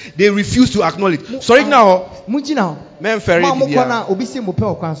 which they refuse to acknowledge. Sorry now. Men ferry.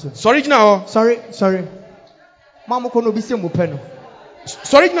 Sorry now. Sorry.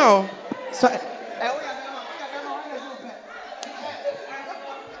 Sorry now.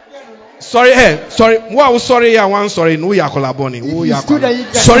 Sorry, sorry. Wow, sorry. I want sorry. No, you are collaborating.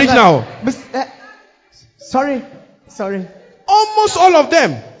 Sorry now. Sorry. Almost all of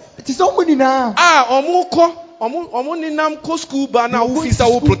them. It is so many now. Omo ninam ko school ba na officer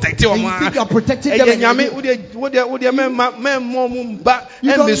will protect you. You think you are protecting them? You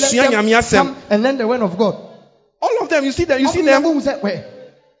don't let them come and learn the word of God. All of them, you see them.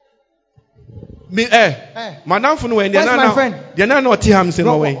 Madam Funu, when they're not Tiham saying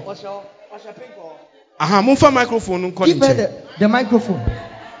away. Move for microphone. Give her the microphone.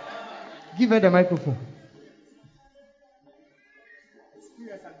 Give her the microphone.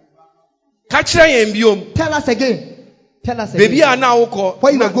 Tell us again. Baby, I now call.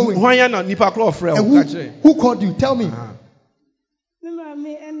 Where you are going? Who called you? Tell me. My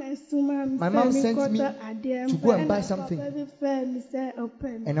mom sent me to go and buy something.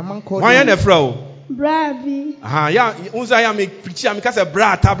 And a man called me. Bravi.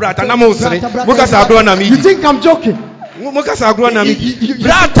 You think I'm joking? Brata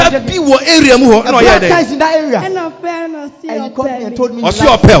is in that area. And he called me and told me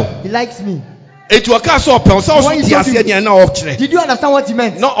he likes me. Did you understand what he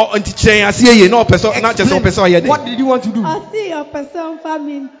meant? What did you want to do? I see your person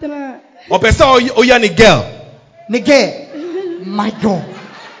family. Girl. My God.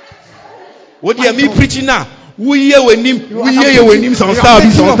 What do you mean preaching now? We hear some style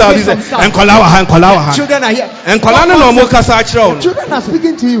and children are here. And children are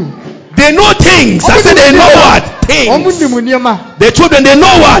speaking to you. They know things. I said they know what? Things. The children, they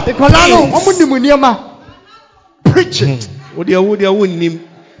know what? Preaching.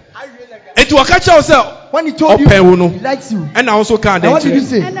 When he told you he likes you. And I also can't. What did you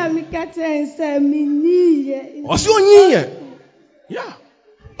say? Yeah.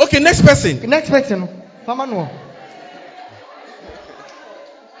 Okay, next person. Famano.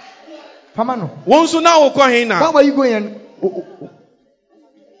 Where were you going?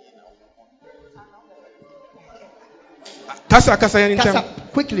 Kasa,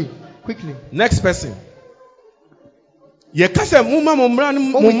 quickly. Next person. Allow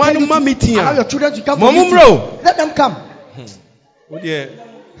your children to come. Let them come.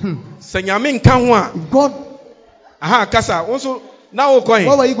 God. Kasa. Also, now we're going.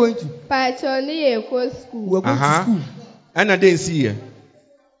 Where were you going to? School. We're going to school. And I didn't see you.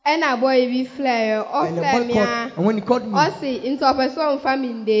 And a boy be flyer. And when he called me,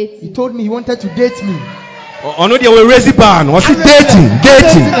 he told me he wanted to date me. Oh no, they were raising ban. Was it dating?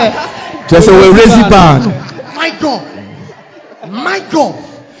 Just a raising ban. My God.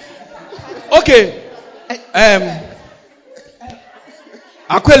 Okay.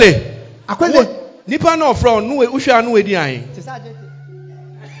 Akwele. Nipa no from no usha no edi an.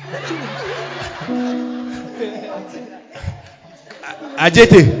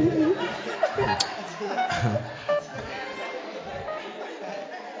 Ajete.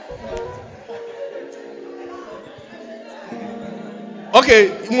 Okay,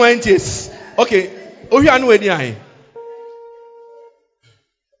 Muentis. Okay, Ohia no edi an.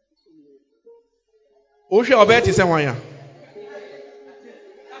 Ohia obeti se wan ya.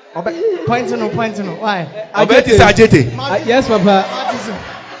 Point no. Why? Obeti se Ajete. Yes, Papa.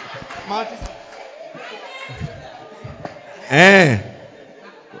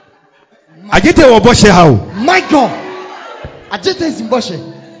 Ajete wo Boshe how? My God. Ajete is in Boshe.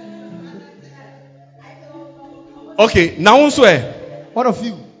 Okay, now also what of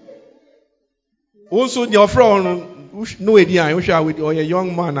you? Also your friend no idea you share with your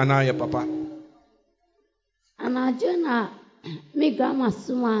young man and your papa. And I my grandma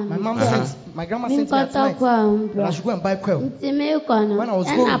Suman. My grandma sent me tonight. I should go and buy quail. When I was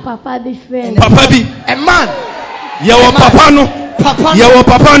going, and Papa be friend. Papa be a man. Your papa no.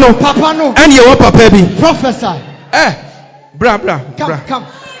 And your papa be professor. Bra. Come.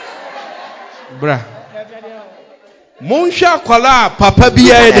 Bra. Monsha kwala papa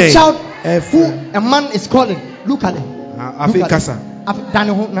be a child who a man is calling. Look at it. Afikasa.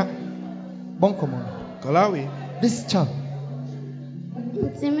 Dani hona. Bonkomo. Kalawi. This child.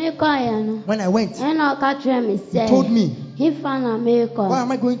 When I went, he told me, where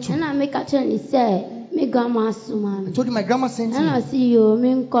am I going to? I told you my grandma sent me. And I see you,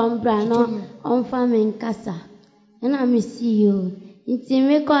 me come brano, on farming casa. And I miss you.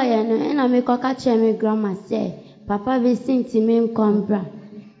 Intime ko ya no, ena me ko ka che me grandma say, papa be sin intime nkombra.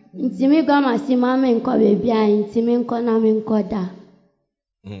 Intime grandma si mama nko baby a intime nko na me nko da.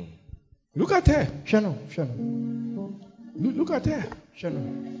 Look at her. Shano. Look at her.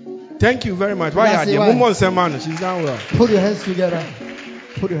 Shano. Thank you very much. Why are you? Woman say man, she's done well. Put your hands together.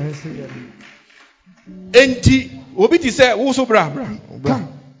 Enti obi ti say wo so bra.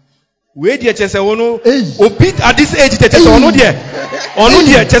 We dey chese wono obi at this age te chese wono dey. Ono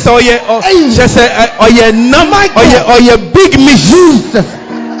dey chese oye nama oye big me Jesus.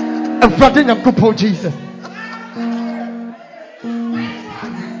 And brother Nyankopon Jesus.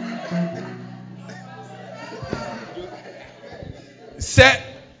 Say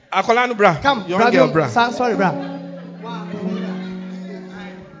akola no bra. Come, young girl bra. Sorry bra.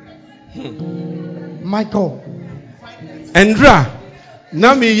 Michael. Andra.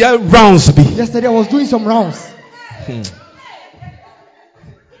 Now me ya rounds be. Yesterday I was doing some rounds.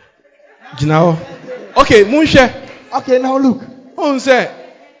 Jinao. Okay, Munshe. Okay, now look. Say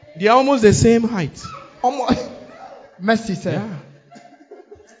they are almost the same height. Mercy, sir. Yeah.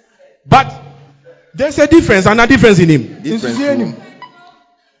 But there's a difference, and a difference in him.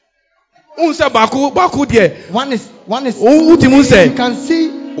 Unse baku there. One is. You can see.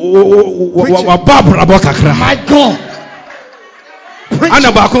 My God. And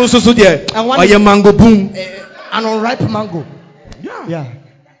a baku so there. And one is mango boom. An unripe mango. Yeah.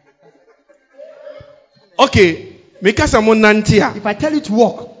 Okay. If I tell you to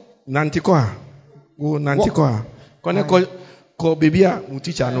walk. Nantikoa. Go Nantikoa. Ko baby mu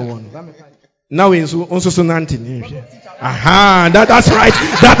teacher no one. Now in so nanti. Aha, that's right.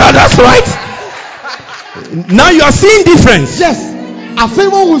 That's right. Now you are seeing difference. Yes. I feel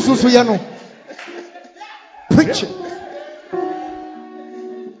what so you know. Preach.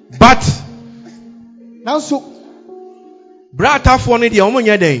 But now so brata for the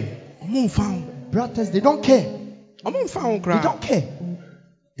omonya den. Brothers, they don't care. They don't care.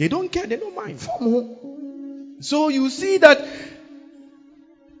 They don't care. They don't mind. So you see that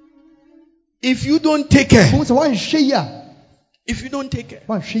if you don't take care,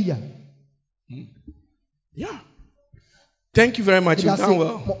 yeah. Thank you very much. You've done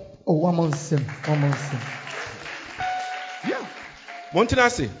well. Oh, one more sim. Yeah.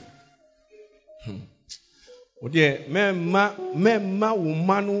 Montenasi.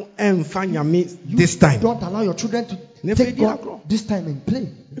 This time. Don't allow your children to take God this time and play.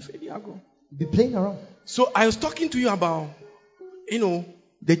 Be playing around. So I was talking to you about,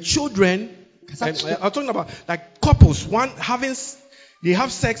 the children. I'm talking about like couples. They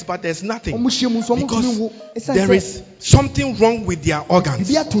have sex, but there's nothing because there is something wrong with their organs.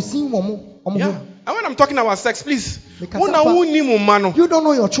 Yeah. And when I'm talking about sex, please, you don't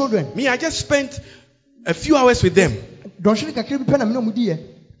know your children. Me, I just spent a few hours with them,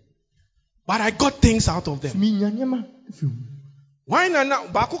 but I got things out of them. Why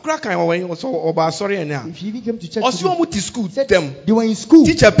not? Sorry, if you even came to church, school, they were in school.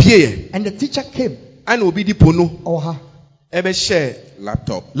 Teacher and the teacher came. And will be the pono. Ever share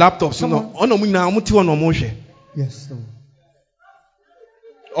laptop. Laptops. Yes.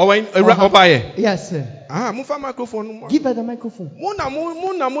 Yes, sir. Microphone. Give her the microphone. You are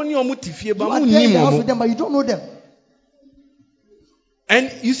there in the house with them, but you don't know them.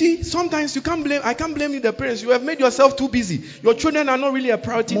 And you see, sometimes I can't blame you, the parents. You have made yourself too busy. Your children are not really a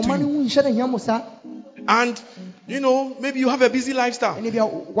priority to you. And, maybe you have a busy lifestyle.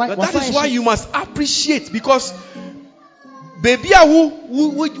 But that is why you must appreciate, because baby be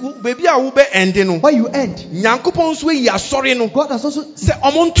ending. Why you end? God has also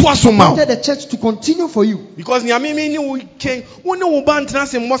wanted the church to continue for you. Because you never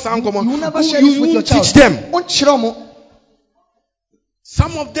share this with your child. Teach them.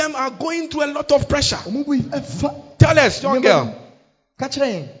 Some of them are going through a lot of pressure. Tell us, young girl. Ask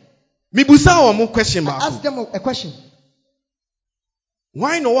them a question.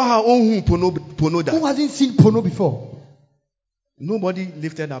 Why no pono? Who hasn't seen pono before? Nobody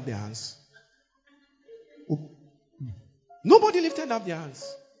lifted up their hands. Nobody lifted up their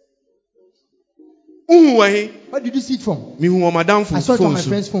hands. Where did you see it from? I saw it on my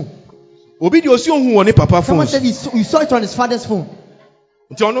friend's phone. Someone said he saw it on his father's phone.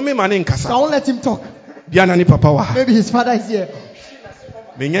 So I won't let him talk. Maybe his father is here.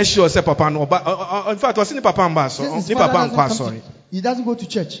 In fact, he doesn't go to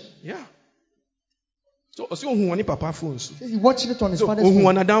church. Yeah. So he watched it on his father's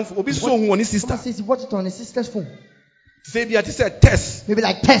phone. Someone says he watched it on his sister's phone. Maybe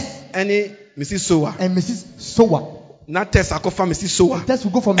like Tess. And Mrs. Sowa. And Mrs. Sowa. Not Tess, I go for Mrs. Sowa. Tess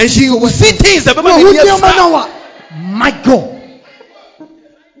will go for Mrs. And she will see things. My God.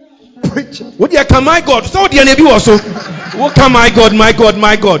 preacher. What you can my God? So the NAB also. What can my God?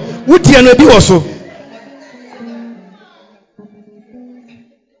 What the NAB also?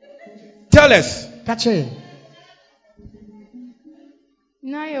 Tell us. Catch it.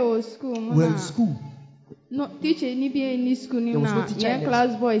 Now you're school. Well, school. No teacher ni be in school ni was no na. teacher Yeah, in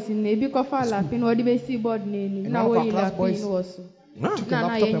class boys in maybe kofa la pin what be see board ni. And Na all of our we class la boys pin also. took a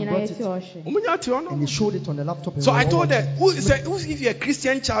laptop and brought it. And they showed it on the laptop. And So I told her, if you're a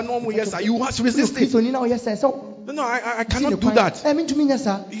Christian child, no, yes, you must resist it. No, I cannot do that. I mean to me, yes,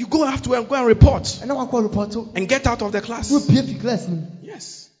 sir. You have to go and report. And now I call report and get out of the class.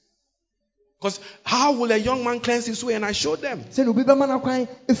 Yes. Because how will a young man cleanse his way? And I showed them.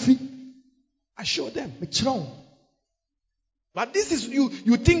 I showed them. But this is you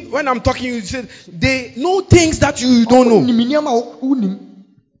think when I'm talking, you said they know things that you don't know.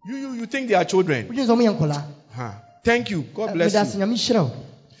 You think they are children. Thank you. God bless you.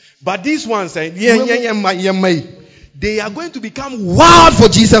 But these ones they are going to become wild for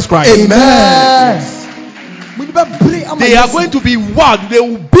Jesus Christ. Amen. Yes. They are going to be wild. They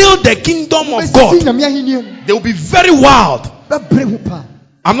will build the kingdom of God. They will be very wild.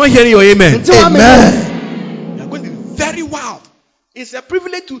 I'm not hearing your amen. Amen. They are going to be very wild. It's a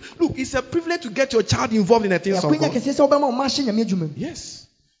privilege to look. It's a privilege to get your child involved in the things of God. Yes.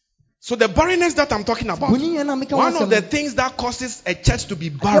 So the barrenness that I'm talking about, one of the things that causes a church to be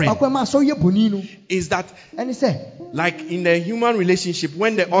barren is that, like in the human relationship,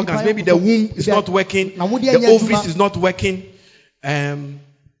 when the organs, maybe the womb is not working, the ovaries is not working,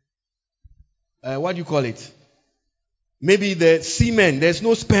 what do you call it? Maybe the semen, there's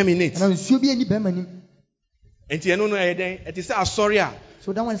no sperm in it.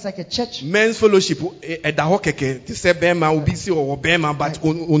 So that one is like a church. Men's fellowship at the hokeke. To say Bema will be or Bema, but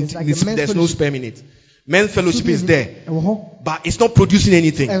there's no sperm in it. Men's fellowship is there, but it's not producing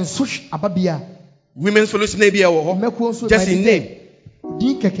anything. Women's fellowship maybe just in name.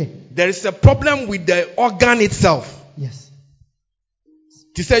 There is a problem with the organ itself. Yes.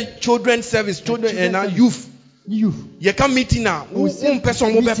 To say children's service, children and youth. You can't meet now. You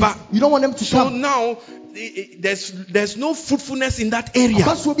don't want them to so come. Now there's no fruitfulness in that area.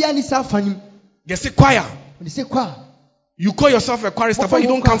 They say choir. You call yourself a choir staff, but you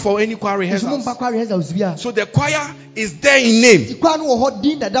don't come for any choir rehearsals. So the choir is there in name, but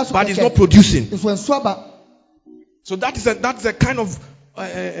it's not producing. So that's a kind of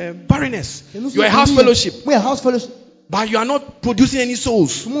barrenness. You're a house fellowship. But you are not producing any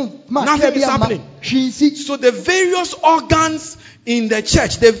souls. Nothing is happening. So the various organs in the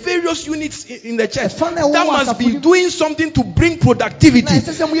church, the various units in the church, that must be doing something to bring productivity.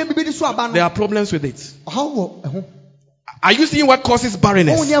 There are problems with it. Are you seeing what causes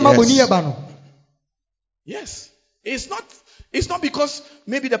barrenness? Yes. It's not because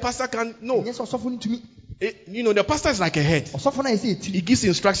maybe the pastor can. No. The pastor is like a head. He gives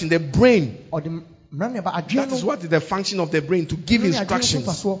instruction. The brain. That is what is the function of the brain, to give instructions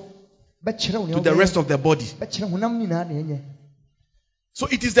to the rest of the body. So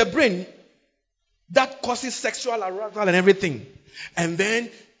it is the brain that causes sexual arousal and everything. And then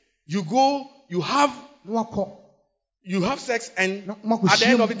you have sex, and at the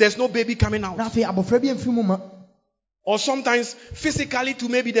end of it, there's no baby coming out. Or sometimes physically, to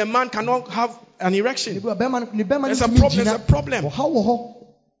maybe the man cannot have an erection. There's a problem.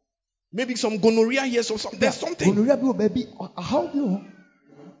 Maybe some gonorrhea here, so there's something.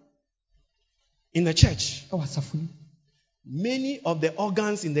 In the church, many of the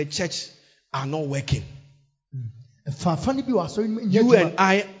organs in the church are not working. You and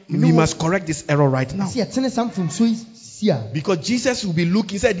I, we must correct this error right now. Because Jesus will be looking,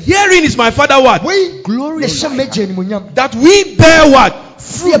 he said, herein is my Father what? Glory. That we bear what?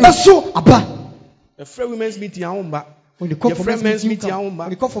 Fruit. The free women's meeting. Your friend men's meeting,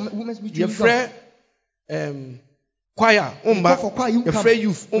 your friend choir, your friend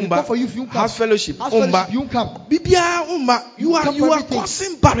youth, house fellowship, you are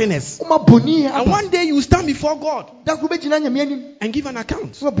causing barrenness. And one day you stand before God and give an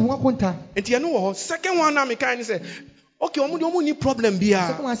account. And you know, second one, I'm kind of say, okay, we need problem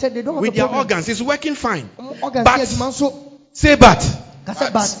with their organs. It's working fine. But say but.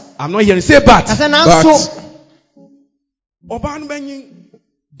 I'm not hearing. Say but.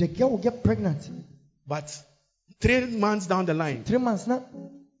 The girl will get pregnant. But 3 months down the line, 3 months now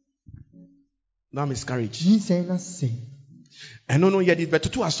miscarriage. And no yet but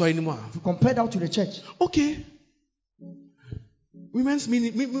to us anymore. If you compare that to the church. Okay. Women's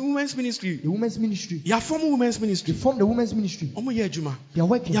ministry. The women's ministry. You form women's ministry. They form the women's ministry. They are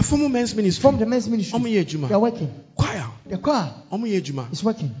working. You form men's ministry. Form the men's ministry. They are working. Choir. The choir is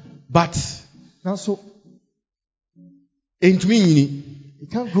working. But now so it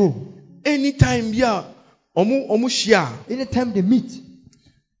can't grow. Anytime anytime they meet,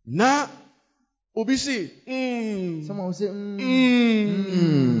 na obisi someone will say,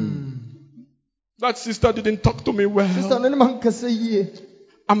 that sister didn't talk to me well.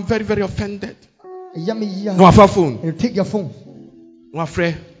 I'm very, very offended. No after phone. You take your phone. No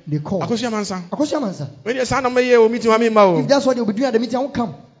afraid. They call. Akosia mansa. When you say if that's what they'll be doing at the meeting, I won't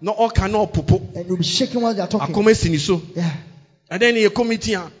come. No all cannot popo. And you'll be shaking while they're talking. Yeah. And then you come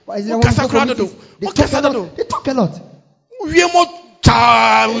meeting. They talk a lot.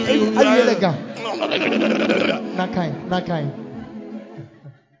 Not kind.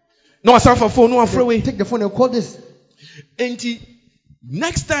 No, I for phone. No, afraid. Take the phone and call this.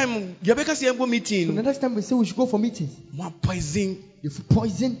 Next time, you better see a meeting. So the next time we say we should go for meetings. More poison. If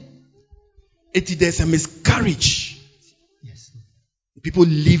poison. There's a miscarriage. Yes. People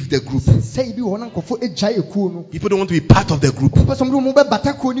leave the group. People don't want to be part of the group.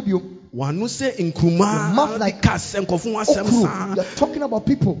 One who say in Kuma, like you're talking about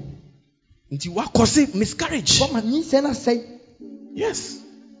people. What causes miscarriage? Yes.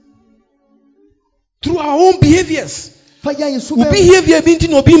 Through our own behaviors. Because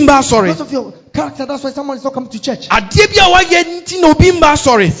of your character, that's why someone is not coming to church.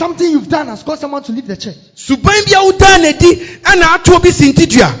 Something you've done has caused someone to leave the church.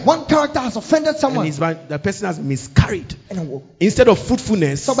 One character has offended someone. And the person has miscarried. Instead of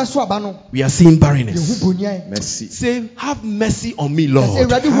fruitfulness, we are seeing barrenness. Mercy. Say, have mercy on me,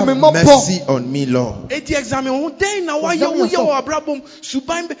 Lord. Have mercy on me, Lord.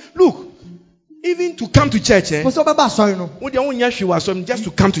 Look. Even to come to church, just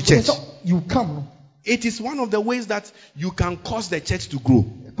to come to church. You come. It is one of the ways that you can cause the church to grow.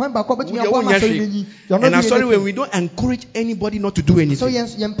 And I'm sorry when we don't encourage anybody not to do anything. You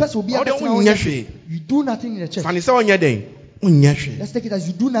do nothing in the church. Let's take it as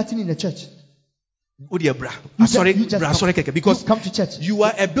you do nothing in the church. Because come to church. You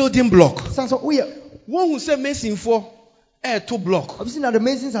are a building block. One who said Mason for 2 block. Have you seen that the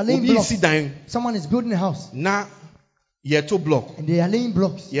masons are laying blocks? Someone is building a house. Now, 2 block. And they are laying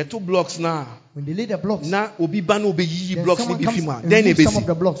blocks. 2 blocks now. When they lay the blocks, now blocks someone comes and removes some of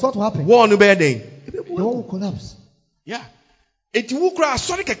the blocks. What will happen? The wall will collapse. Yeah. So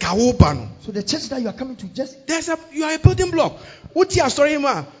the church that you are coming to, you are a building block. As you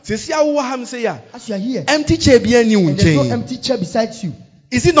are here, empty chair and there's no empty chair beside you.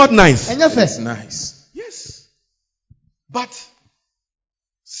 Is it not nice? It's nice. Yes. But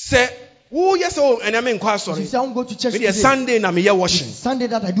say, oh yes, and I'm quite sorry. I won't go to church today. Sunday na me washing. Sunday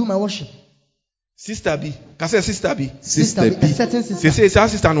that I do my washing. Sister B, can I say Sister B? Sister B. A certain sister. Say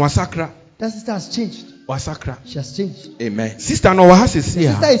sister no wasakra. That sister has changed. Wasakra. She has changed. Amen. Sister no wahas is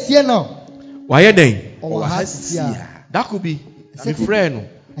here. Sister is here now. Why are they? That could be a friend.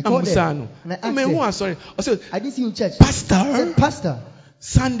 I called them. And I asked them. Sorry. I didn't see you in church. Pastor.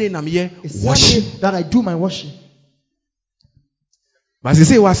 Sunday na me washing. That I do my washing. But they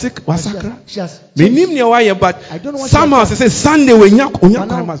say wasakra. But I don't know what somehow they say Sunday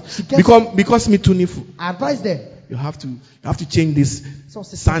because me too nifu. I advise them. You have to change this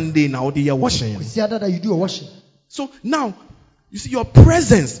Sunday now the washing. You do a washing. So now you see your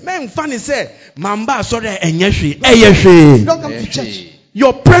presence. Man, funny say, Mamba sorry you don't come to church.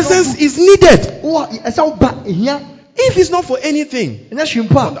 Your presence is needed. If it's not for anything,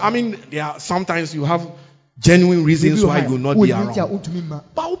 I mean, sometimes you have genuine reasons why you will not be around.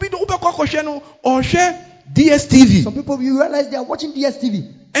 But DSTV. Some people you realize they are watching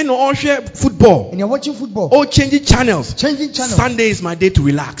DSTV. And all share football. And you're watching football. Or changing channels. Changing channels. Sunday is my day to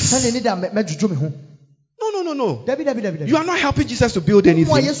relax. No. You are not helping Jesus to build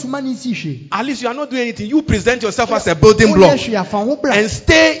anything. At least you are not doing anything. You present yourself as a building block and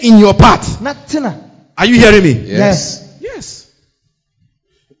stay in your path. Are you hearing me? Yes.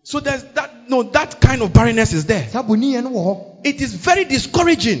 So there's that kind of barrenness is there. It is very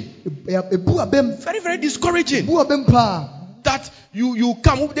discouraging. Very, very discouraging. That you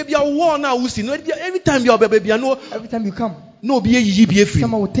come every time you come. No,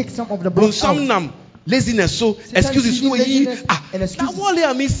 someone will take some of the blood out. Laziness, so excuses.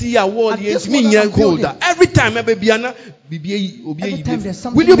 Every time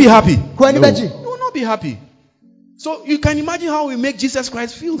will you be happy? No. You will not be happy. So you can imagine how we make Jesus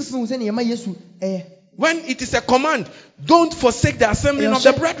Christ feel. When it is a command, don't forsake the assembling of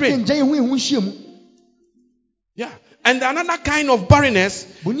the brethren. Yeah. And another kind of barrenness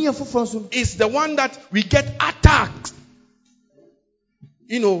is the one that we get attacked.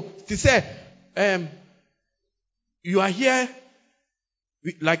 To say, you are here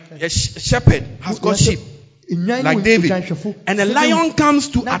like a shepherd has got sheep, like David, and a lion comes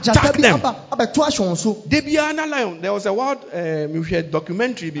to attack them. There was a wild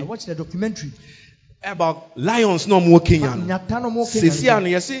documentary. I watched the documentary about lions not walking.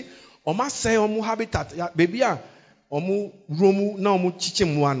 Say Oma say omu habitat baby omu romu na omu chiche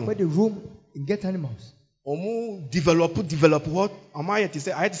muano. Where they roam and get animals. Omu develop what? Oma yet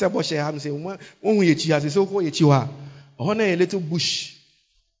say I say bosh have say omu yechi has say ko yechi wa. Ohona a little bush.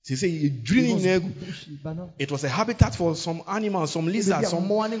 They say it was a habitat for some animals, some lizards,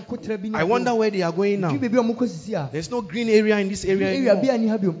 some. I wonder where they are going now. There's no green area in this area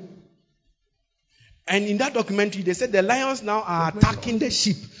anymore. And in that documentary, they said the lions now are attacking the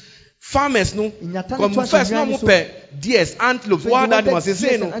sheep. Farmers no first no deers, antelopes, wild animals. They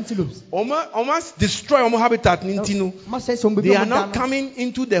say no almost destroy our habitat. They are now coming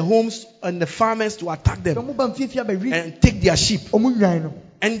into the homes and the farmers to attack them and take their sheep.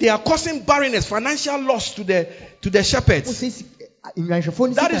 And they are causing barrenness, financial loss to the shepherds.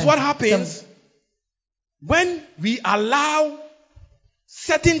 That is what happens when we allow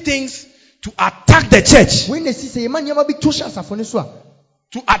certain things to attack the church.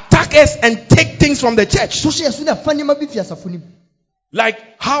 To attack us and take things from the church. Like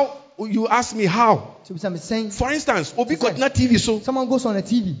how you ask me how. For instance, Obi got na TV so. Someone goes on a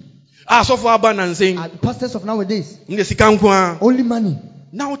TV. So for and saying pastors of nowadays. Only money.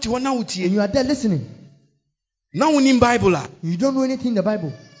 Now and you are there listening. Now in Bible. You don't know anything in the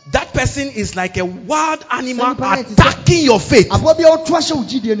Bible. That person is like a wild animal attacking your faith.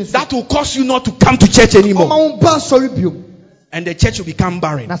 That will cause you not to come to church anymore. And the church will become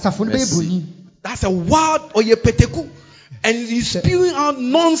barren. That's a wild oyepeteku. And he's spewing out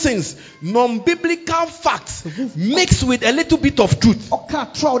nonsense, non-biblical facts mixed with a little bit of truth.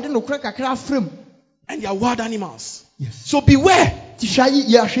 And they are wild animals. Yes. So beware.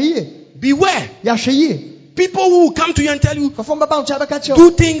 Beware. People who will come to you and tell you,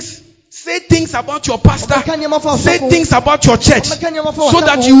 do things, say things about your pastor, say things about your church, so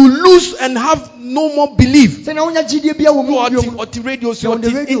that you will lose and have no more belief. Or the radio,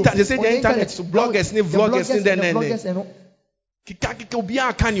 they say the internet, so bloggers, vloggers,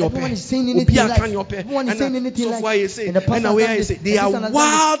 they are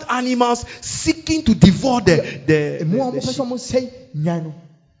wild animals seeking to devour the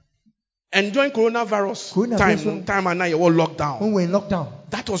and during coronavirus time and now you all locked down. When we're in lockdown,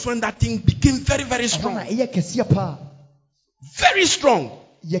 that was when that thing became very, very strong. Very strong.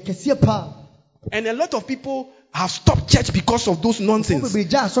 And a lot of people have stopped church because of those nonsense.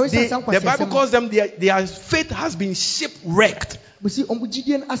 The Bible calls them their faith has been shipwrecked.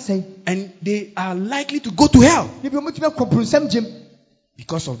 And they are likely to go to hell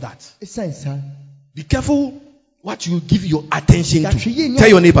because of that. Be careful what you give your attention to. Tell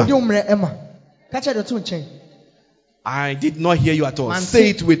your neighbor. I did not hear you at all.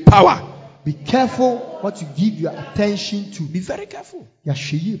 Say it with power. Be careful what you give your attention to. Be very careful.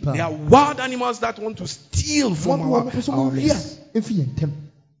 There are wild animals that want to steal from our lives.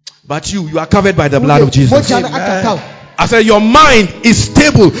 But you are covered by the blood of Jesus. Amen. I said your mind is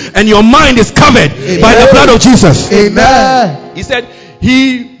stable and your mind is covered by the blood of Jesus. Amen. He said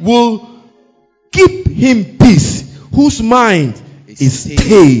he will keep him peace whose mind is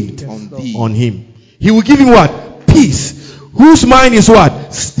stayed on him. He will give him what? Peace. Whose mind is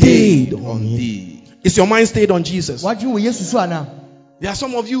what? Stayed on thee. Is your mind stayed on Jesus? What do you now? There are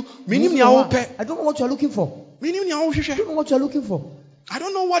some of you. I don't know what you are looking for. I don't know what you are looking for. I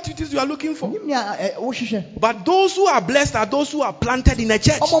don't know what it is you are looking for. But those who are blessed are those who are planted in a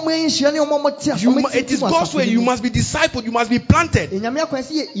church. It is God's way. You must be discipled. You must be planted.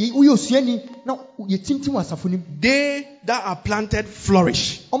 They that are planted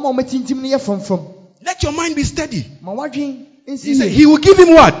flourish. Let your mind be steady. He said he will give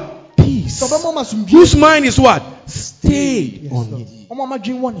him what? Peace. Whose mind is what? Stayed on him.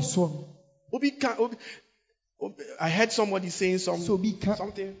 I heard somebody saying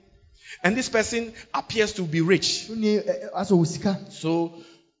something. And this person appears to be rich. So,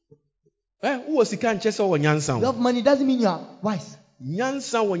 who was love money doesn't mean you are wise.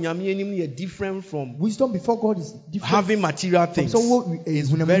 Different from wisdom before God is different. Having material things. It's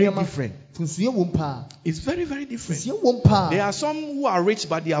very different. It's very, very different. There are some who are rich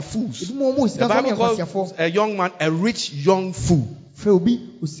but they are fools. The Bible calls a young man a rich young fool.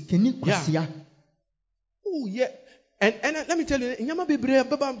 Yeah. Oh yeah. And let me tell you, nyama bebre a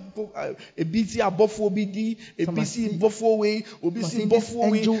busy abofo bidi, a busy bofo way, a busy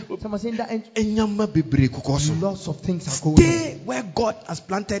bofo way, nyama bebre kokoso. Lots of things are going. Stay where God has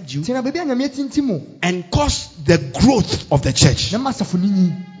planted you and cause the growth of the church.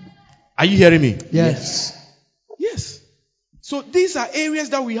 Are you hearing me? Yes. Yes. So these are areas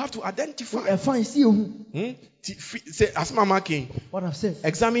that we have to identify. As Mama King, what I've said.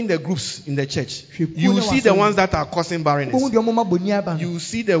 Examine the groups in the church. You will see the ones that are causing barrenness. You will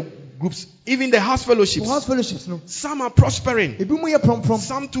see the groups, even the house fellowships. Some are prospering.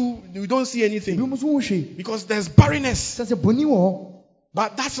 Some too, you don't see anything because there's barrenness.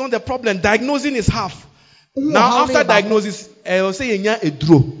 But that's not the problem. Diagnosing is half. Now after diagnosis, I'll say a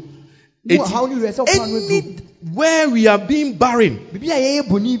draw. Where we are being barren,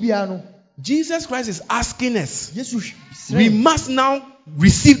 Jesus Christ is asking us. We must now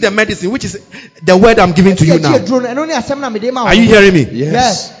receive the medicine, which is the word I'm giving to you now. Are you hearing me?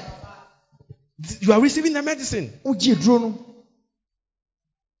 Yes. You are receiving the medicine.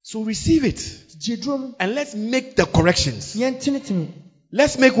 So receive it. And let's make the corrections.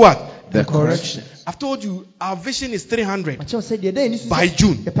 Let's make what? The correction. I've told you our vision is 300 by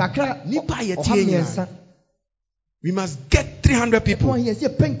June. We must get 300 people.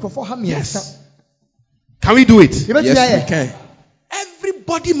 Yes. Can we do it? Yes, we can.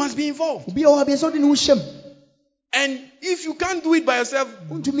 Everybody must be involved. And if you can't do it by yourself,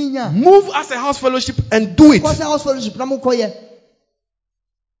 move as a house fellowship and do it.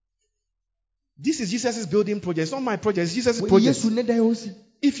 This is Jesus' building project. It's not my project. It's Jesus' project.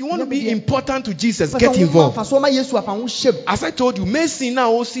 If you want to be important to Jesus, get involved. As I told you, Mason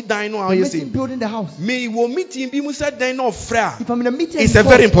now see Dino. Building the house. May we meet him. Be said Dino Fra. It's a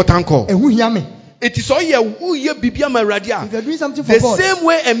very important call. It is all year. If you're doing something for the God, same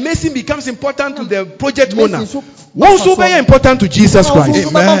way a Mason becomes important to the project owner, also very important to Jesus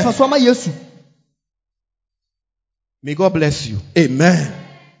Christ. Amen. May God bless you. Amen.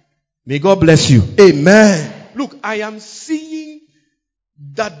 May God bless you. Amen. Look, I am seeing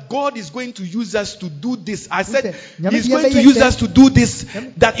that God is going to use us to do this. I said He's going to use us to do this,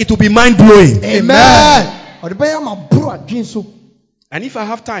 that it will be mind-blowing. Amen. And if I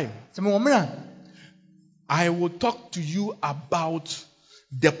have time, I will talk to you about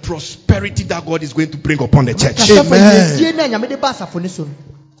the prosperity that God is going to bring upon the church. Amen.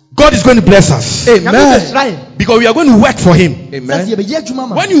 God is going to bless us. Amen. Because we are going to work for Him. Amen.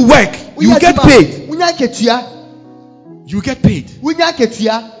 When you work, you get paid. You get paid.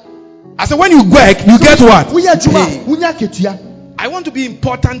 I said, when you work, you get what? Paid. I want to be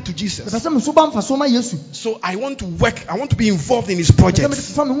important to Jesus. So I want to work. I want to be involved in His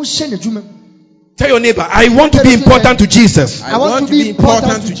projects. Tell your neighbor, I want to be important to Jesus. I want to be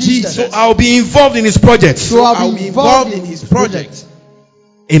important to Jesus. So I'll be involved in His projects. So I'll be involved in His projects.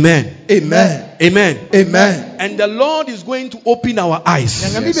 Amen. Amen. Amen. Amen. And the Lord is going to open our eyes.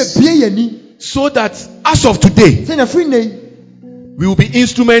 Yes. So that as of today, we will be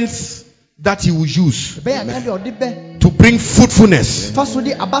instruments that He will use to bring fruitfulness.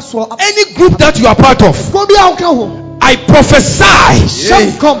 Any group that you are part of, I prophesy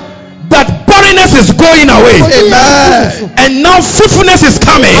that barrenness is going away. Amen. And now fruitfulness is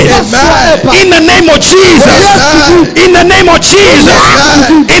coming. Amen. In the name of Jesus. Amen. In the name of Jesus.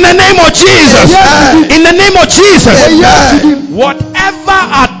 Amen. In the name of Jesus. Amen. In the name of Jesus. Amen. Whatever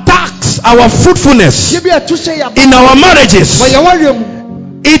attacks our fruitfulness in our marriages,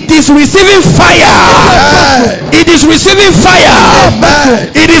 it is receiving fire. Amen. It is receiving fire. Amen.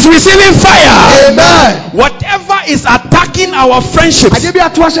 It is receiving fire. Amen. Whatever is attacking our friendships, the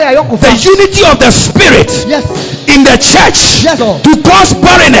unity of the Spirit in the church to cause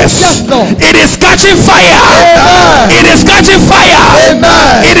barrenness, it is catching fire. Amen. It is catching fire.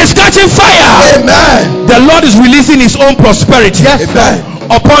 Amen. It is catching fire. Amen. The Lord is releasing His own prosperity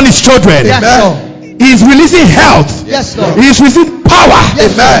upon His children. He is releasing health. He is releasing power.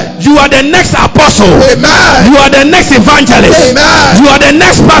 Amen. You are the next apostle. Amen. You are the next evangelist. Amen. You are the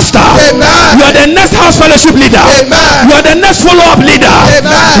next pastor. Amen. You are the next house fellowship leader. Amen. You are the next follow-up leader.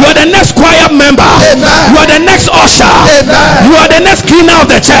 Amen. You are the next choir member. Amen. You are the next usher. Amen. You are the next cleaner of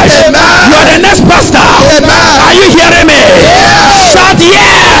the church. Amen. You are the next pastor. Amen. Are you hearing me? Yes. Shout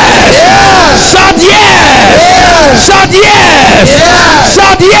yes. Yes. Shout yes. Yes. Shout yes. Yes.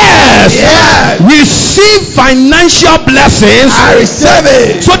 Shout yes. Yes. Receive financial blessings. I receive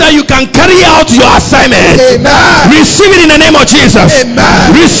it. So that you can carry out your assignment. Amen. Receive it in the name of Jesus.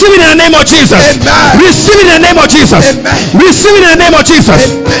 Amen. Receive it in the name of Jesus. Amen. Receive it in the name of Jesus. Amen. Receive it in the name of Jesus.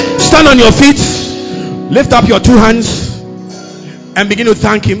 Amen. Stand on your feet. Lift up your two hands. And begin to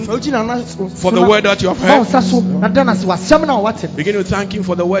thank Him for the word that you have heard. Begin to thank Him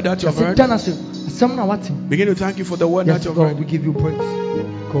for the word that you have heard. Begin to thank Him for the word that you have heard. We give you praise.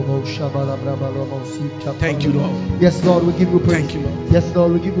 Thank you, Lord. Yes, Lord, we give you praise. Thank you, Lord. Yes,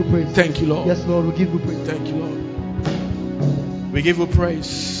 Lord, we give you praise. Thank you, Lord. Yes, Lord, we give you praise. Thank you, Lord. We give you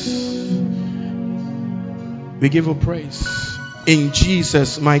praise. We give you praise. In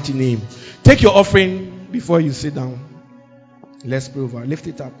Jesus' mighty name. Take your offering before you sit down. Let's pray over. Lift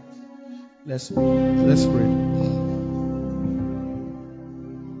it up. Let's pray.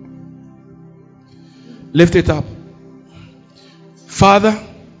 Lift it up. Father,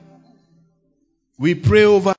 we pray over